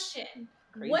is... Question.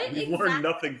 Crazy. What we learned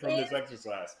nothing from this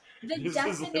exercise. The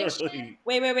definition...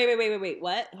 Wait.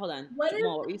 What? Hold on. What is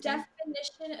the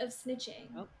definition of snitching?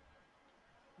 Oh.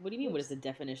 What do you mean, what is the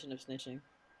definition of snitching?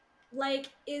 Like,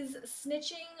 is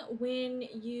snitching when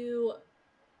you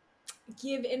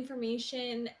give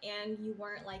information and you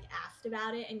weren't, like, asked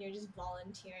about it and you're just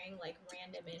volunteering, like,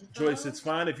 random info? Joyce, it's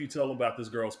fine if you tell them about this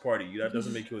girl's party. That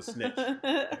doesn't make you a snitch.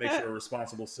 It makes you a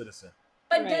responsible citizen.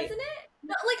 But doesn't it?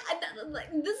 No,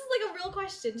 like, this is, like, a real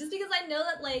question. Just because I know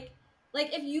that, like,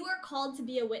 if you were called to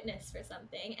be a witness for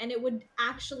something and it would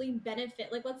actually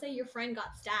benefit, like, let's say your friend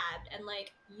got stabbed and,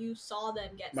 like, you saw them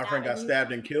get stabbed. My friend got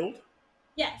stabbed and killed?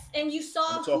 Yes, and you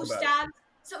saw who stabbed.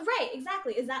 So, right,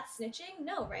 exactly. Is that snitching?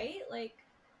 No, right? Like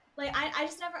I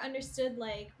just never understood,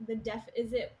 like,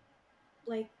 is it,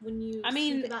 like, when you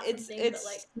speak about something, but,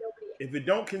 like, nobody... If it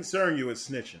don't concern you, it's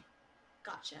snitching.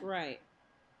 Gotcha. Right.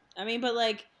 I mean, but,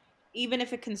 like, even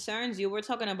if it concerns you, we're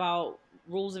talking about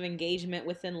rules of engagement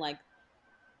within, like,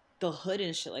 the hood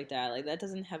and shit like that. Like, that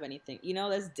doesn't have anything, you know,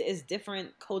 it's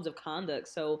different codes of conduct.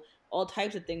 So all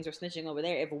types of things are snitching over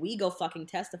there. If we go fucking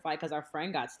testify because our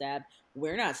friend got stabbed,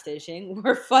 we're not snitching.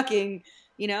 We're fucking,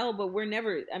 you know, but we're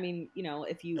never, I mean, you know,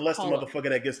 if you unless the motherfucker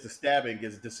that gets the stabbing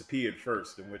gets disappeared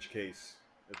first, in which case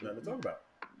there's nothing to talk about.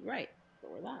 Right.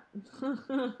 But we're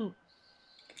not.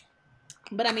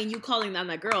 But I mean, you calling on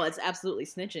that girl, it's absolutely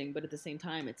snitching, but at the same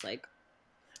time, it's like,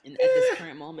 at this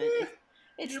current moment,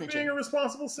 it's You're snitching. Being a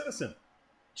responsible citizen.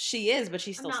 She is, but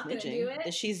she's still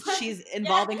snitching. She's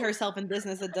involving herself in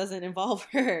business that doesn't involve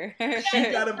her.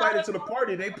 She got invited to the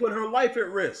party. They put her life at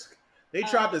risk. They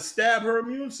tried to stab her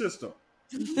immune system.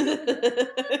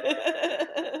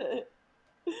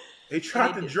 They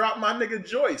tried to drop my nigga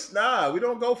Joyce. Nah, we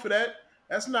don't go for that.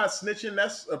 That's not snitching.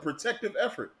 That's a protective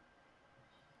effort.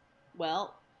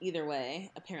 Well, either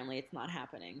way, apparently it's not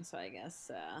happening. So I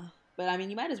guess, but I mean,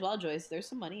 you might as well, Joyce. There's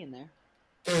some money in there.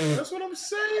 That's what I'm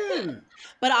saying.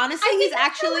 But honestly, he's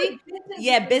actually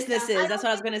businesses. That's what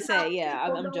I was gonna say. Yeah,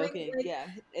 I'm joking. Like, yeah,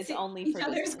 it's only for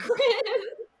others' crib.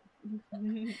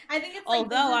 I think it's like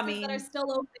although I mean that are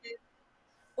still open,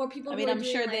 or people. I mean, I'm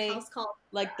sure they house calls.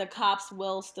 Like the cops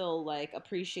will still like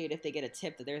appreciate if they get a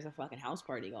tip that there's a fucking house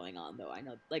party going on. Though I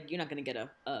know, like, you're not gonna get a.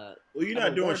 Well, you're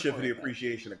not doing shit for the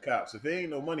appreciation of cops. If there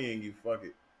ain't no money in you, fuck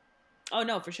it. Oh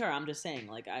no, for sure. I'm just saying,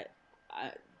 like, I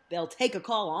they'll take a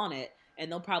call on it. And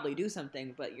they'll probably do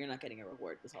something, but you're not getting a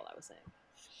reward. That's all I was saying.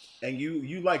 And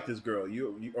you like this girl,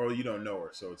 you don't know her,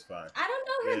 so it's fine. I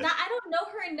don't know her. I don't know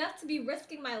her enough to be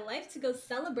risking my life to go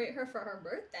celebrate her for her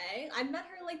birthday. I met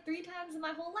her like 3 times in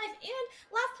my whole life, and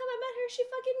last time I met her, she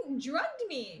fucking drugged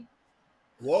me.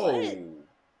 Whoa!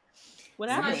 What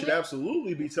happened? You should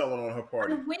absolutely be telling on her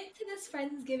party. I went to this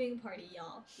Friendsgiving party,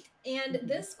 y'all, and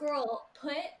this girl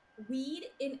put weed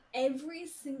in every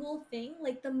single thing,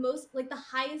 like the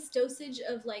highest dosage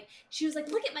of, like, she was like,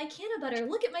 look at my can of butter,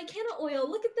 look at my can of oil,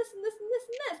 look at this and this and this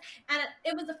and this. And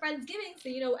it was a Friendsgiving, so,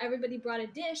 you know, everybody brought a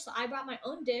dish, so I brought my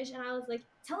own dish, and I was like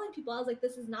telling people, I was like,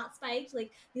 this is not spiked,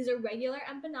 like, these are regular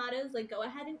empanadas, like, go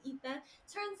ahead and eat them.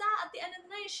 Turns out at the end of the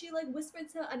night, she like whispered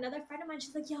to another friend of mine,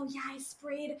 she's like, yo, yeah, I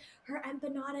sprayed her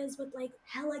empanadas with like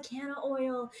hella can of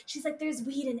oil. She's like, there's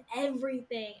weed in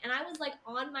everything. And I was like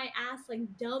on my ass, like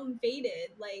dumb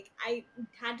faded, like I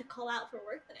had to call out for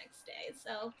work the next day.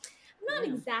 So I'm not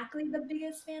exactly the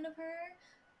biggest fan of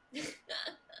her.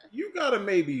 You gotta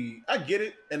maybe, I get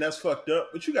it, and that's fucked up,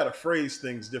 but you gotta phrase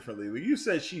things differently. When you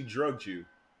said she drugged you,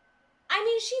 I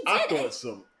mean, she did. I thought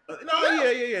some.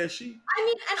 No, yeah. She. I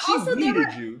mean, and she also weeded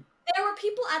there you. There were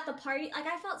people at the party. Like,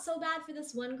 I felt so bad for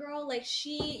this one girl. Like,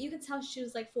 you could tell she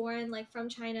was like foreign, like from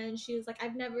China, and she was like,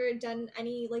 I've never done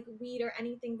any like weed or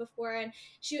anything before. And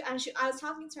I was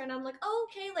talking to her, and I'm like, oh,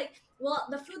 okay, like, well,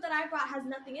 the food that I brought has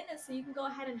nothing in it, so you can go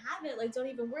ahead and have it. Like, don't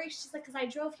even worry. She's like, because I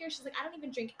drove here. She's like, I don't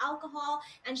even drink alcohol,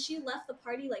 and she left the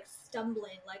party like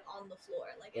stumbling, like on the floor.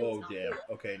 Like, it was not damn.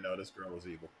 cool. Okay, no, this girl was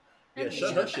evil. And Yeah,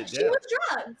 shut her shit down. She was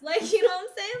drugged. Like, you know what I'm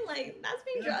saying? Like, that's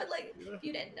being drugged. Like, if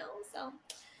you didn't know, so.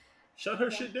 Shut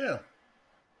her shit down.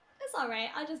 It's all right.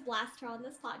 I'll just blast her on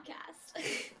this podcast.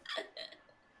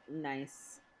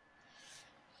 Nice.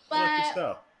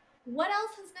 But what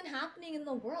else has been happening in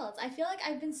the world? I feel like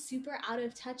I've been super out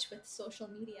of touch with social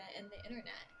media and the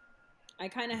internet. I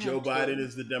kind of have. Joe Biden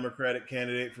is the Democratic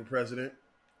candidate for president.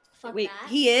 Fuck Wait, that.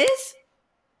 he is?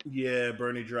 Yeah,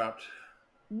 Bernie dropped.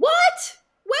 What?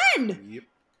 When? Yep.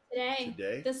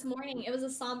 Today. This morning. It was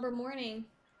a somber morning.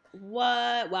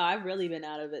 What? Wow, I've really been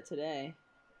out of it today.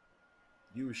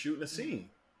 You were shooting a scene.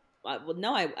 Well,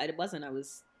 no, I wasn't. I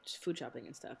was just food shopping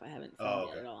and stuff. I haven't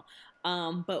filmed it at all.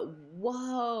 But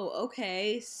whoa,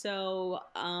 okay. So,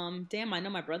 damn, I know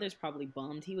my brother's probably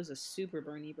bummed. He was a super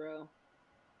Bernie bro.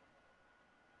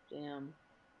 Damn.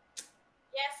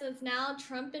 Yeah, so it's now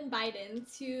Trump and Biden,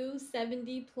 2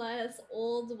 70-plus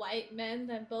old white men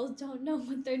that both don't know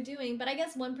what they're doing. But I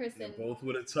guess one person... Yeah, both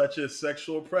with a touch of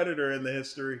sexual predator in the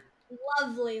history.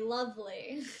 Lovely,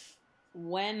 lovely.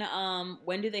 When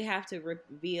do they have to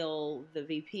reveal the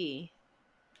VP?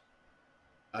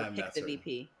 I'm not certain.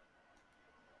 VP?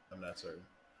 I'm not certain.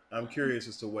 I'm curious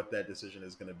as to what that decision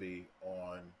is going to be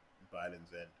on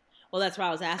Biden's end. Well, that's why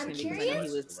I was asking, because I know he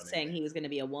was Running saying he was going to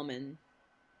be a woman.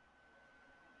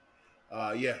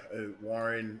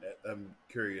 Warren, I'm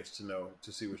curious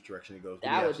to see which direction he goes.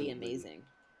 That would be amazing.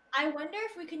 I wonder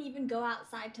if we can even go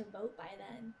outside to vote by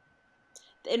then.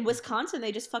 In Wisconsin,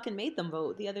 they just fucking made them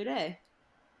vote the other day.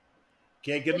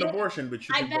 Can't get an abortion, but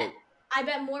you can vote. I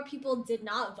bet more people did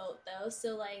not vote, though,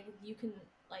 so, like, you can,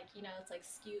 like, you know, it's, like,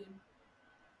 skewed.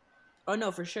 Oh,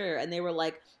 no, for sure. And they were,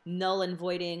 like, null and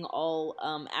voiding all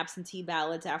absentee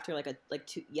ballots after,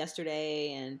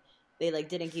 yesterday, and they, like,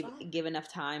 didn't give enough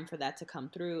time for that to come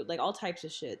through. Like, all types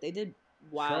of shit. They did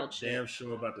wild shit. Damn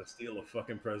sure about to steal a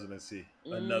fucking presidency.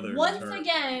 Another Once term.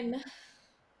 again.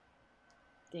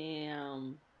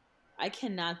 Damn. I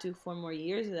cannot do 4 more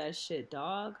years of that shit,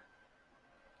 dog.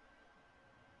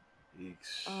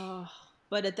 Eeks. Oh,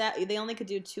 but at that, they only could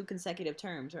do 2 consecutive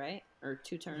terms, right? Or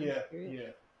 2 terms. Yeah,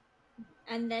 period. yeah.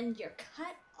 And then you're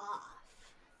cut off.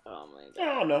 Oh my god.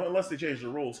 I don't know, unless they change the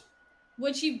rules.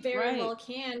 Which he very well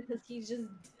can, because he's just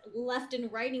left in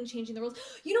writing changing the rules.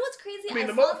 You know what's crazy? I mean,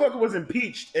 the motherfucker was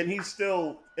impeached, and he's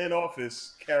still in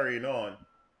office carrying on.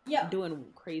 Yeah. Doing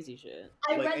crazy shit.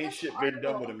 Ain't shit been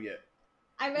done with him yet.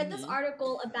 I read this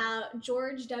article about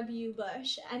George W.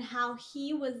 Bush and how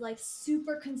he was like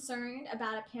super concerned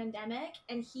about a pandemic,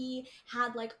 and he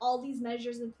had like all these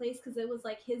measures in place because it was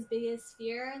like his biggest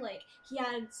fear. Like he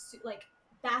had like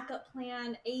backup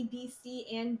plan A, B, C,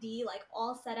 and D like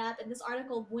all set up. And this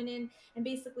article went in and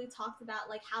basically talked about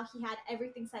like how he had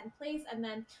everything set in place. And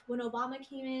then when Obama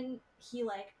came in, he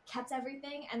like kept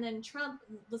everything. And then Trump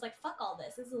was like, "Fuck all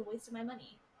this. This is a waste of my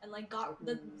money." And like got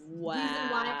the reason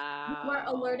why we weren't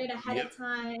alerted ahead of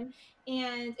time.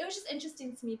 And it was just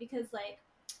interesting to me because like,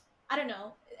 I don't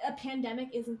know, a pandemic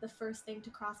isn't the first thing to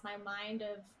cross my mind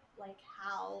of like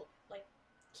how like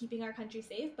keeping our country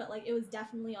safe, but like it was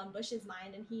definitely on Bush's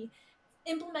mind, and he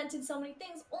implemented so many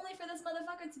things only for this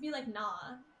motherfucker to be like,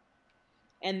 nah.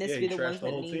 And this be the ones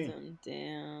that needs them.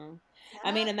 Damn. Yeah.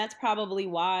 I mean, and that's probably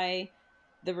why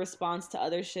the response to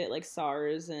other shit like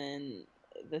SARS and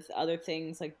the other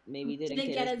things like maybe didn't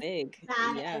get as big.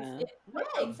 Yeah,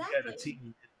 exactly. He had a team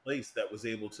in place that was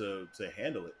able to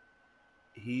handle it.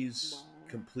 He's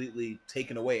completely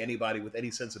taken away anybody with any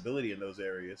sensibility in those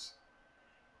areas.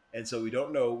 And so we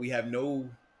don't know, we have no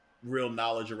real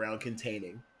knowledge around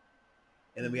containing.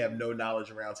 And then we have no knowledge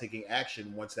around taking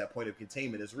action once that point of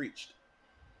containment is reached.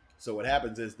 So what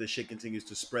happens is this shit continues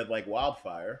to spread like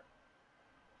wildfire.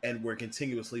 And we're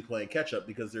continuously playing catch up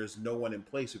because there's no one in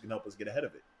place who can help us get ahead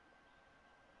of it.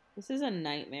 This is a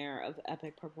nightmare of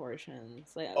epic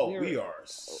proportions. Like, we are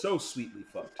so sweetly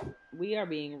fucked. We are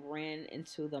being ran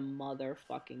into the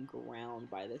motherfucking ground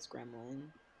by this gremlin.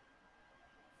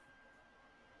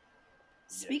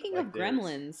 Speaking of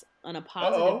gremlins, on a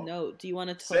positive note, do you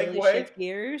want to totally shift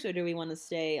gears, or do we want to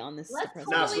stay on this?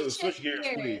 Let's switch gears,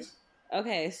 please.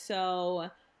 Okay, so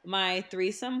my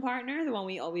threesome partner, the one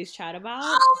we always chat about.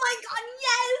 Oh my god,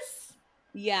 yes!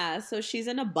 Yeah, so she's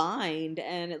in a bind,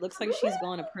 and it looks like she's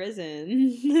going to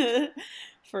prison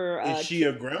for. Is she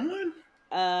a gremlin?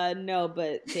 No,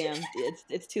 but damn,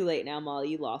 it's too late now, Molly.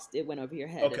 You lost. It went over your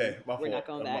head. Okay, we're not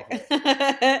going back.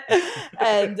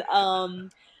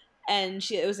 And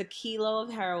it was a kilo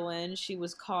of heroin. She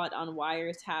was caught on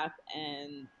wiretap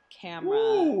and camera.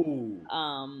 Ooh.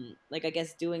 Like I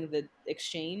guess doing the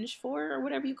exchange for, or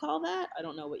whatever you call that. I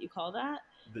don't know what you call that.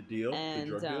 The deal,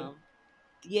 and, the drug deal.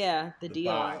 Yeah, the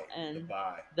deal buy, and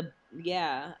the buy.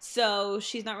 Yeah. So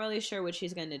she's not really sure what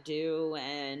she's gonna do,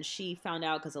 and she found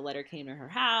out because a letter came to her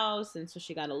house, and so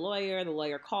she got a lawyer. The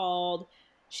lawyer called.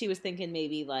 She was thinking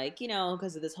maybe like,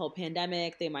 because of this whole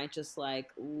pandemic, they might just like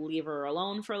leave her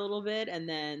alone for a little bit, and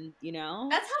then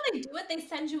that's how they do it. They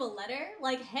send you a letter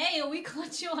like, "Hey, we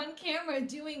caught you on camera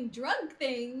doing drug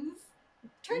things.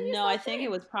 Turn yourself I think it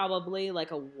was probably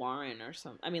like a warrant or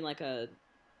something. I mean, like a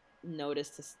notice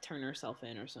to turn herself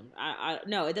in or something.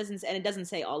 No, it doesn't, and it doesn't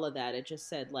say all of that. It just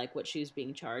said like what she was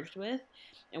being charged with,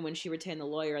 and when she retained the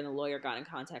lawyer and the lawyer got in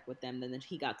contact with them, then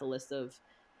he got the list of,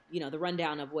 the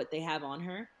rundown of what they have on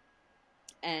her,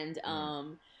 and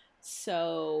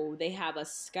so they have a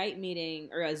Skype meeting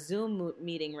or a Zoom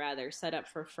meeting rather set up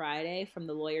for Friday from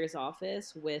the lawyer's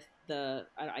office with the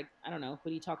I don't know,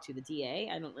 who do you talk to, the DA?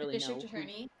 I don't really know. District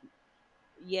attorney.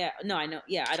 Yeah, no, I know.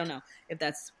 Yeah, I don't know if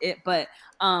that's it, but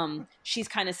she's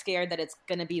kind of scared that it's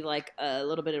going to be like a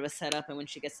little bit of a setup, and when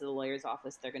she gets to the lawyer's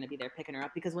office, they're going to be there picking her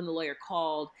up, because when the lawyer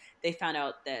called, they found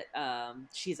out that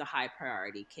she's a high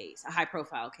priority case, a high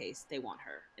profile case. They want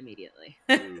her immediately.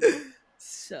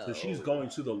 So she's going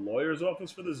to the lawyer's office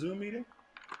for the Zoom meeting?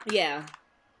 Yeah.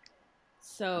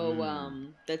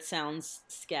 So that sounds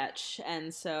sketch,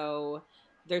 and so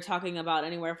they're talking about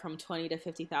anywhere from $20,000 to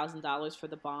 $50,000 for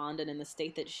the bond, and in the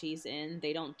state that she's in,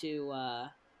 they don't do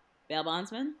bail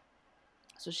bondsmen,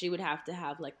 so she would have to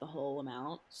have like the whole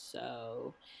amount.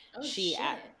 So she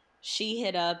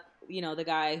hit up, the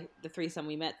guy, the threesome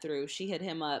we met through. She hit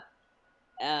him up.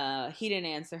 He didn't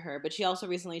answer her, but she also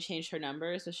recently changed her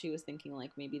number, so she was thinking like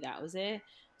maybe that was it.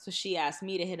 So she asked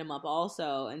me to hit him up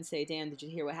also and say, "Damn, did you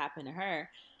hear what happened to her?"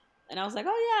 And I was like,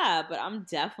 "Oh yeah, but I'm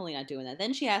definitely not doing that."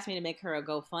 Then she asked me to make her a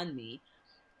GoFundMe,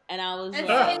 and I was and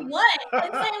like, say what?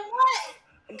 And say what?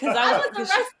 Because I was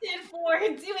arrested for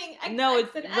doing X, no, X,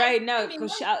 and right, X. no,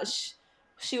 because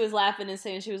she was laughing and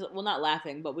saying, she was, well, not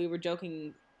laughing, but we were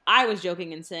joking. I was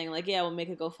joking and saying like, "Yeah, we'll make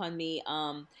a GoFundMe.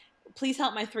 Please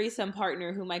help my threesome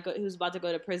partner who's about to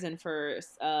go to prison for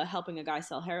helping a guy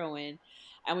sell heroin."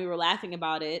 And we were laughing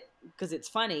about it because it's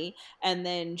funny. And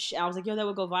then I was like, "Yo, that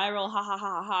would go viral. Ha, ha,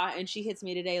 ha, ha, ha." And she hits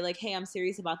me today like, "Hey, I'm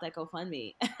serious about that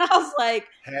GoFundMe." And I was like...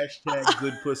 Hashtag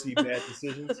good pussy, bad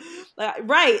decisions.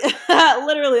 Right.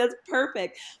 Literally, that's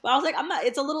perfect. But I was like,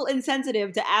 it's a little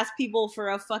insensitive to ask people for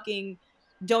a fucking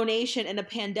donation in a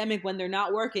pandemic when they're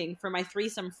not working for my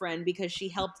threesome friend because she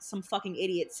helped some fucking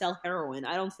idiot sell heroin.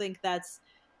 I don't think that's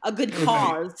a good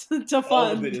cause to fund. All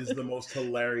of it is the most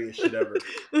hilarious shit ever.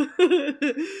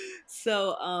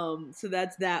 So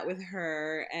that's that with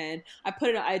her, and I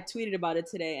tweeted about it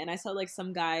today, and I saw like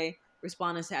some guy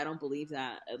respond and say, "I don't believe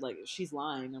that. Like, she's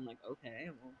lying." I'm like,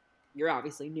 okay, well, you're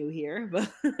obviously new here, but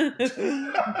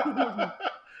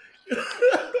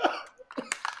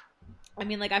I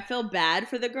mean, like, I feel bad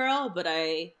for the girl, but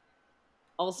I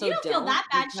also don't feel that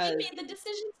bad. Because... She made the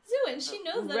decision to do it. She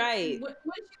knows that right. What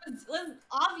she was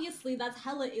obviously that's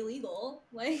hella illegal.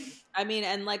 Like, I mean,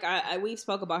 and like we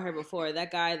spoke about her before.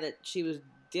 That guy that she was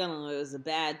dealing with was a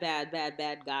bad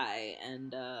guy,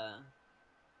 and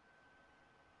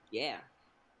yeah,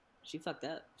 she fucked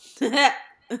up. I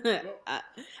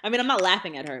mean, I'm not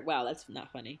laughing at her. Wow, that's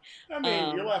not funny. I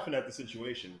mean, you're laughing at the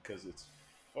situation because it's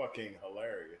fucking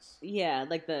hilarious. Yeah,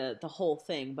 like the whole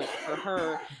thing. But for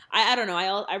her, I don't know.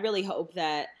 I really hope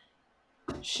that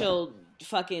she'll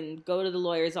fucking go to the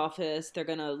lawyer's office. They're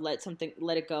gonna let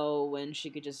it go when she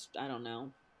could just, I don't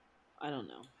know. I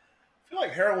feel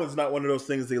like heroin's not one of those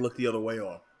things they look the other way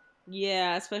on.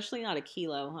 Yeah, especially not a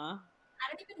kilo, huh? I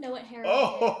don't even know what heroin is.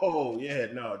 Oh, yeah,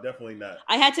 no, definitely not.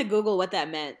 I had to Google what that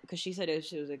meant because she said it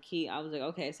was a key. I was like,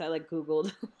 okay, so I like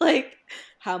Googled like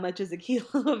how much is a kilo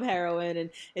of heroin, and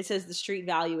it says the street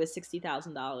value is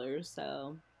 $60,000.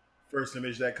 So first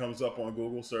image that comes up on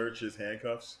Google search is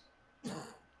handcuffs.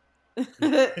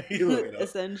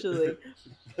 Essentially.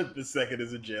 The second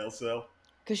is a jail cell.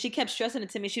 Because she kept stressing it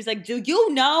to me. She was like, "Do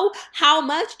you know how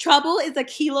much trouble is a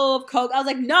kilo of coke?" I was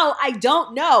like, "No, I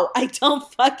don't know. I don't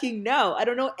fucking know. I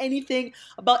don't know anything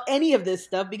about any of this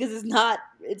stuff because it's not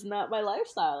my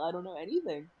lifestyle. I don't know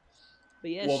anything."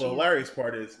 But yeah. Well, the hilarious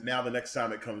part is now the next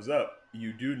time it comes up,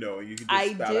 you do know. You can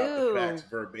just spout out the facts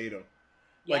verbatim.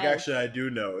 Yes. Like, actually, I do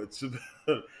know.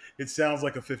 It sounds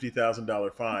like a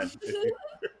 $50,000 fine.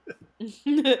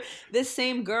 This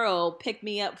same girl picked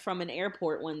me up from an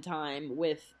airport one time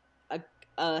with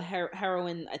a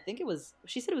heroin. I think it was.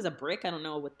 She said it was a brick. I don't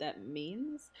know what that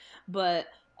means, but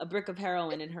a brick of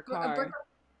heroin in her car.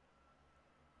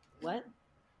 What?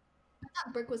 I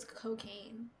thought brick was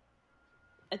cocaine.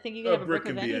 I think you can have a brick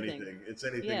can of be anything. It's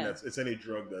anything it's any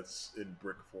drug that's in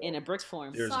brick form. In a brick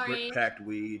form. There's brick packed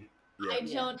weed. Yeah. I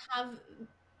don't have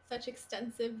such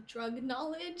extensive drug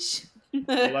knowledge.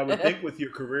 Well, I would think with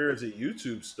your career as a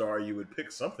YouTube star, you would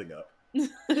pick something up. You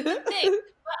would think,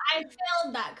 but I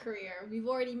failed that career. We've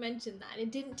already mentioned that.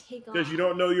 It didn't take off. Because you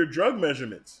don't know your drug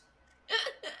measurements.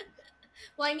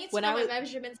 Well, I need to know my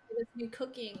measurements for this new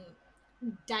cooking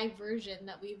diversion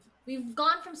that we've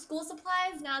gone from school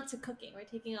supplies now to cooking. We're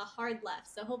taking a hard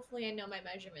left, so hopefully I know my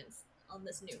measurements on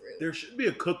this new route. There should be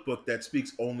a cookbook that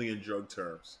speaks only in drug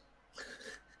terms.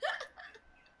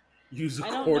 Use a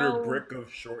quarter brick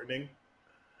of shortening.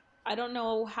 I don't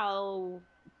know how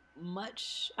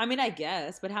much. I mean, I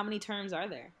guess, but how many terms are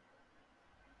there?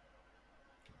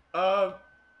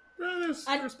 There's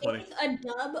plenty. A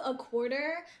dub, a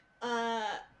quarter,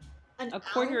 a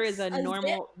quarter is a normal.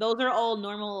 Zip. Those are all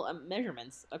normal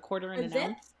measurements. A quarter and an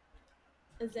ounce.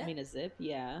 A zip? I mean, a zip.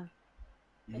 Yeah.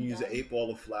 You can use an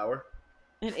 8-ball of flour.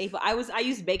 An 8-ball. I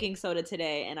used baking soda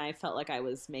today, and I felt like I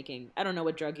was making. I don't know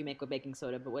what drug you make with baking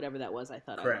soda, but whatever that was, I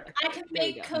thought. Correct. I can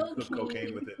make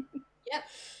cocaine with it. Yep.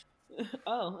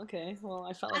 Oh, okay. Well,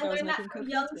 I felt like I was making cocaine.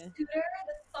 Young Scooter.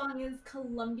 The song is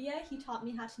Columbia. He taught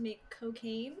me how to make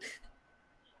cocaine.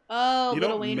 Oh, you Lil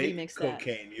don't Wayne make remixed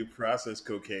cocaine. That. You process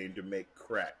cocaine to make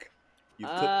crack. You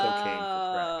cook cocaine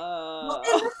for crack. Well,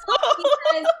 in the song he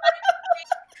says, I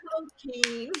make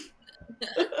cocaine.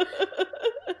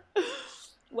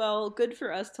 Well, good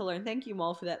for us to learn. Thank you,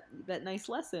 Mal, for that nice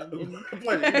lesson.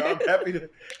 I'm happy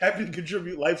to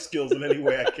contribute life skills in any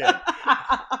way I can.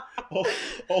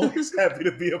 Always happy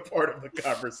to be a part of the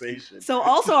conversation. So,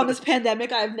 also on this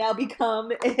pandemic, I've now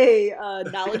become a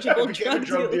knowledgeable drug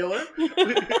dealer.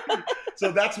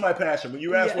 So that's my passion. When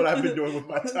you ask what I've been doing with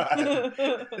my time,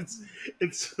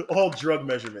 it's all drug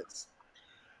measurements.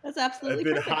 That's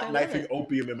absolutely. I've been hot knifing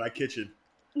opium in my kitchen.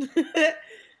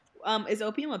 Is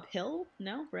opium a pill?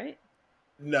 No, right?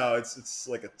 No, it's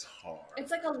like a tar.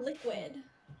 It's like a liquid.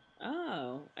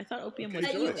 Oh, I thought opium was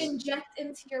that you inject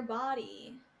into your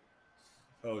body.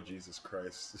 Oh, Jesus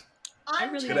Christ.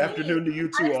 Good afternoon to you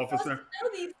too, officer. I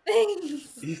know these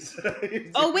things.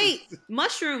 Oh, wait.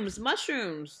 Mushrooms.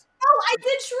 Oh, I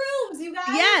did shrooms, you guys.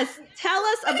 Yes. Tell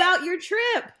us about your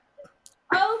trip.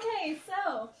 Okay,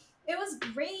 so it was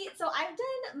great. So I've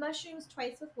done mushrooms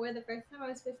twice before. The first time I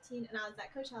was 15 and I was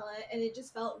at Coachella, and it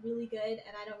just felt really good.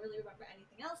 And I don't really remember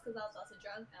anything else because I was also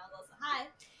drunk and I was also high.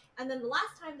 And then the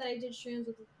last time that I did shrooms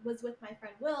was with my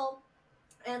friend Will.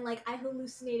 And, like, I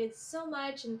hallucinated so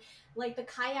much, and, like, the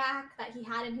kayak that he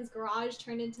had in his garage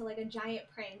turned into, like, a giant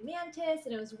praying mantis,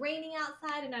 and it was raining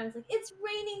outside, and I was like, it's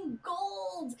raining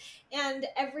gold! And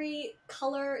every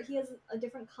color, he has a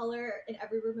different color in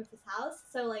every room of his house,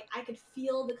 so, like, I could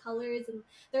feel the colors, and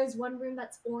there's one room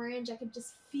that's orange, I could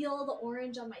just feel the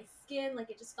orange on my skin, like,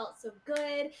 it just felt so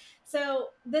good. So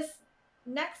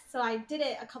so I did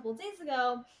it a couple days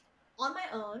ago on my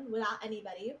own, without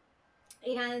anybody.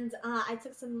 And I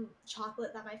took some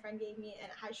chocolate that my friend gave me,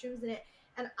 and it had shrooms in it.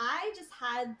 And I just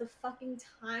had the fucking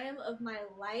time of my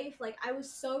life. Like, I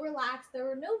was so relaxed. There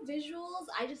were no visuals.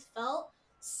 I just felt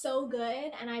so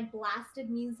good. And I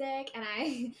blasted music, and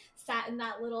I sat in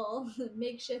that little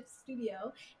makeshift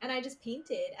studio, and I just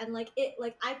painted. And, like,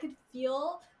 I could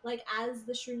feel, like, as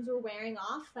the shrooms were wearing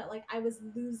off, that, like, I was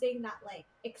losing that, like,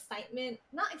 excitement.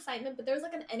 Not excitement, but there was,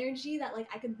 like, an energy that, like,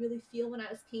 I could really feel when I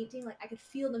was painting. Like, I could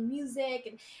feel the music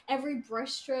and every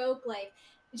brush stroke, like,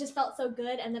 it just felt so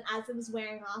good. And then as it was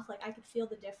wearing off, like, I could feel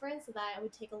the difference, so that I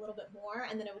would take a little bit more,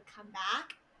 and then it would come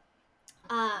back.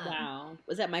 Wow.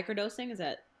 Was that microdosing? Is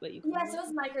that what you call Yes, it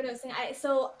was microdosing.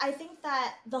 I think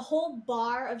that the whole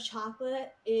bar of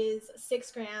chocolate is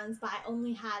 6 grams, but I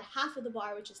only had half of the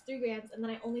bar, which is 3 grams, and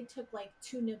then I only took, like,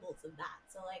 2 nibbles of that.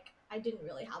 So, like, I didn't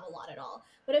really have a lot at all.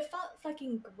 But it felt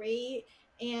fucking great.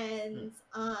 And,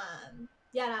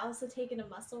 yeah, I also taken a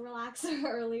muscle relaxer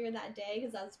earlier that day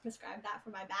because I was prescribed that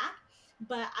for my back.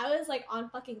 But I was, like, on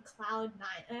fucking cloud 9.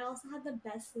 And I also had the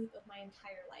best sleep of my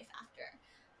entire life after.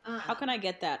 How can I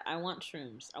get that? I want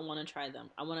shrooms. I want to try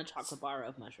them. I want a chocolate bar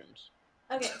of mushrooms.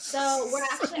 Okay, so we're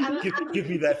actually... Give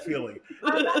me that feeling.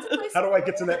 How do I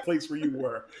get to that place where you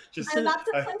were? I'm about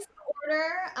to place an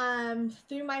order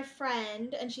through my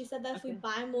friend, and she said that if we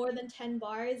buy more than 10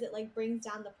 bars, it, like, brings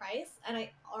down the price. And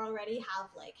I already have,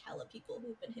 like, hella people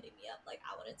who've been hitting me up, like,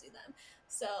 I want to do them.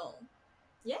 So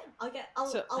Yeah,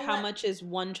 So how much is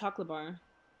one chocolate bar?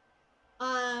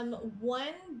 1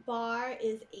 bar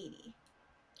is 80.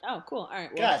 Oh, cool. All right.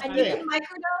 Well, and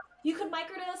you could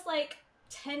microdose like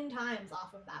 10 times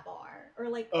off of that bar, or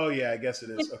like. Oh yeah, I guess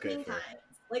it is. Okay. Times.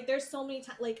 Like there's so many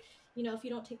times. Like if you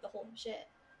don't take the whole shit.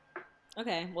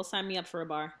 Okay, well, sign me up for a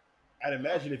bar. I'd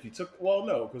imagine if you took. Well,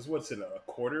 no, because what's in a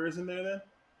quarter is in there then?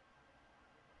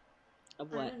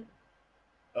 Of what?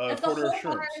 A quarter of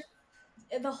shrooms.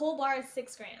 The whole bar is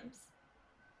 6 grams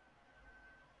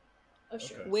of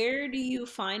shrooms. Okay. Where do you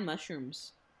find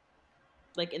mushrooms?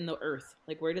 Like in the earth?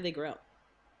 Like where do they grow?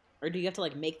 Or do you have to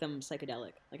like make them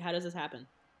psychedelic? Like how does this happen?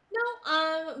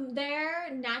 No,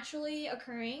 they're naturally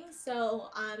occurring. So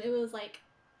it was like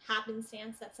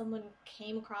happenstance that someone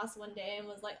came across one day and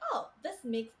was like, "Oh, this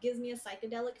gives me a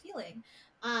psychedelic feeling."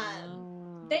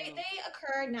 They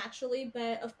occur naturally,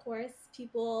 but of course,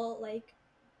 people like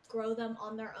grow them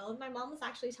on their own. My mom was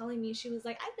actually telling me, she was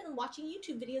like, "I've been watching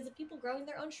YouTube videos of people growing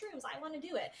their own shrooms. I want to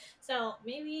do it." So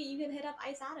maybe you can hit up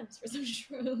Ice Adams for some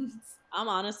shrooms. I'm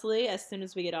honestly, as soon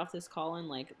as we get off this call in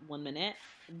like 1 minute,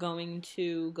 going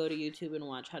to go to YouTube and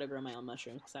watch how to grow my own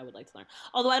mushrooms because I would like to learn.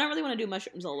 Although I don't really want to do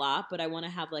mushrooms a lot, but I want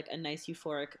to have like a nice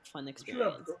euphoric fun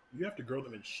experience. You have to grow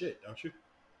them in shit, don't you?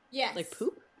 Yes. Like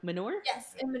poop? Manure?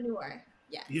 Yes, in manure.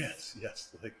 Yes,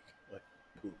 like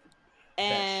poop.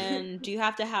 And do you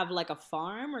have to have like a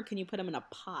farm, or can you put them in a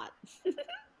pot?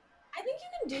 I think you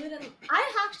can do it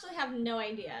I actually have no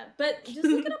idea, but just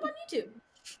look it up on YouTube.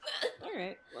 All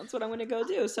right, well, that's what I'm going to go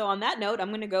do. So on that note, I'm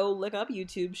going to go look up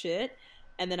YouTube shit,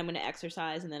 and then I'm going to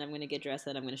exercise, and then I'm going to get dressed,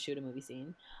 and I'm going to shoot a movie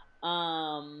scene.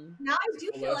 Now I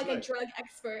do feel like a drug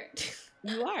expert.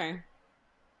 You are.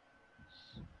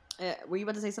 Were you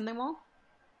about to say something, Wall?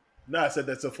 No, I said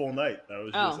that's a full night. I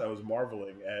was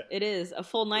marveling at. It is a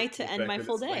full night to end my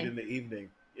full day. Late in the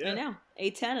evening. Yeah. I know.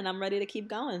 8:10, and I'm ready to keep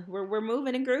going. We're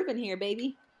moving and grooving here,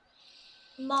 baby.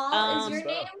 Mal, is your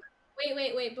name?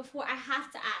 Wait. Before I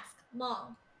have to ask,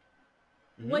 Mal,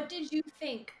 what did you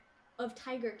think of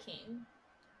Tiger King?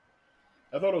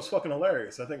 I thought it was fucking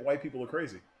hilarious. I think white people are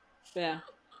crazy. Yeah,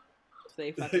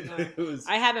 they fucking are.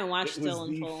 I haven't watched still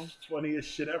in full. Funniest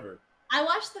shit ever. I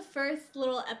watched the first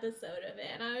little episode of it,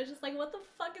 and I was just like, what the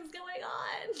fuck is going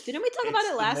on? Didn't we talk about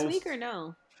it last week or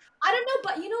no? I don't know,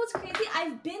 but you know what's crazy?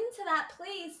 I've been to that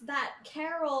place that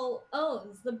Carol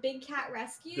owns, the Big Cat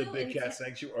Rescue. The Big Cat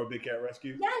Sanctuary or Big Cat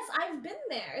Rescue? Yes, I've been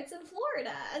there. It's in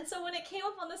Florida. And so when it came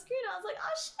up on the screen, I was like,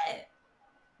 oh shit.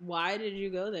 Why did you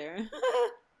go there?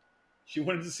 She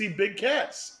wanted to see big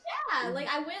cats. Yeah, like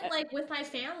I went like with my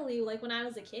family like when I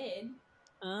was a kid.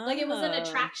 Like it was an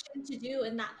attraction to do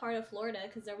in that part of Florida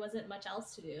because there wasn't much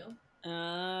else to do.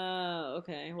 Oh,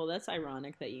 okay. Well, that's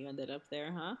ironic that you ended up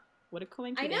there, huh? What a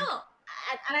coincidence. I know.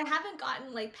 And I haven't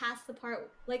gotten like past the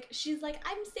part like she's like,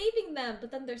 I'm saving them,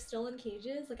 but then they're still in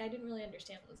cages. Like I didn't really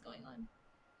understand what was going on.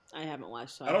 I haven't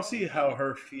watched. So I don't see how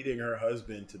her feeding her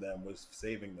husband to them was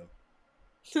saving them.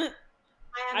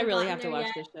 I really have to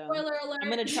watch this show. Spoiler alert. I'm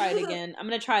gonna try it again. I'm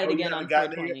gonna try it again on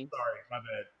 420. Sorry, my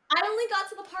bad. I only got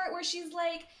to the part where she's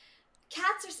like,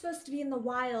 cats are supposed to be in the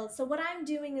wild, so what I'm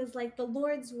doing is like the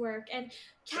Lord's work, and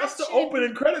cats. That's the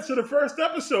opening credits of the first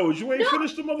episode. You ain't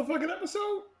finished the motherfucking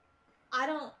episode? I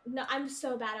don't know. I'm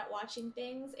so bad at watching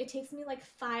things. It takes me like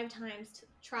 5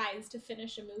 tries to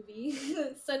finish a movie.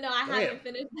 So no, I haven't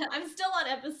finished that. I'm still on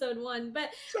episode 1,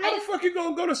 but so how the fuck you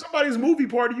gonna go to somebody's movie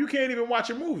party? You can't even watch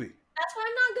a movie. That's why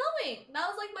I'm not going. That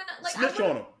was like my snitch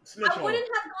on him. I wouldn't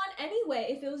have gone anyway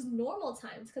if it was normal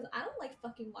times because I don't like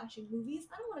fucking watching movies.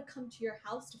 I don't want to come to your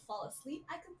house to fall asleep.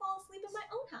 I can fall asleep in my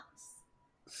own house.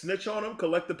 Snitch on him.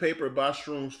 Collect the paper. Buy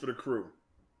shrooms for the crew.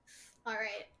 All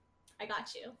right, I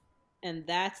got you. And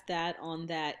that's that on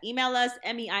that. Email us,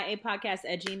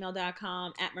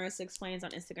 meiapodcast@gmail.com, at Marissa Explains on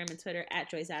Instagram and Twitter, at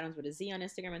Joyce Adams with a Z on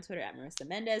Instagram and Twitter, at Marissa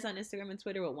Mendez on Instagram and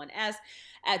Twitter with 1 S,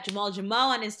 at Jamal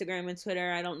on Instagram and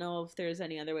Twitter. I don't know if there's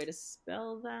any other way to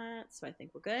spell that, so I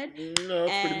think we're good. No,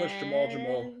 it's pretty much Jamal,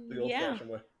 the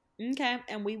old-fashioned way. Okay,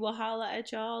 and we will holla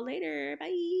at y'all later. Bye.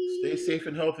 Stay safe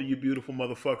and healthy, you beautiful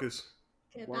motherfuckers.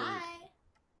 Goodbye.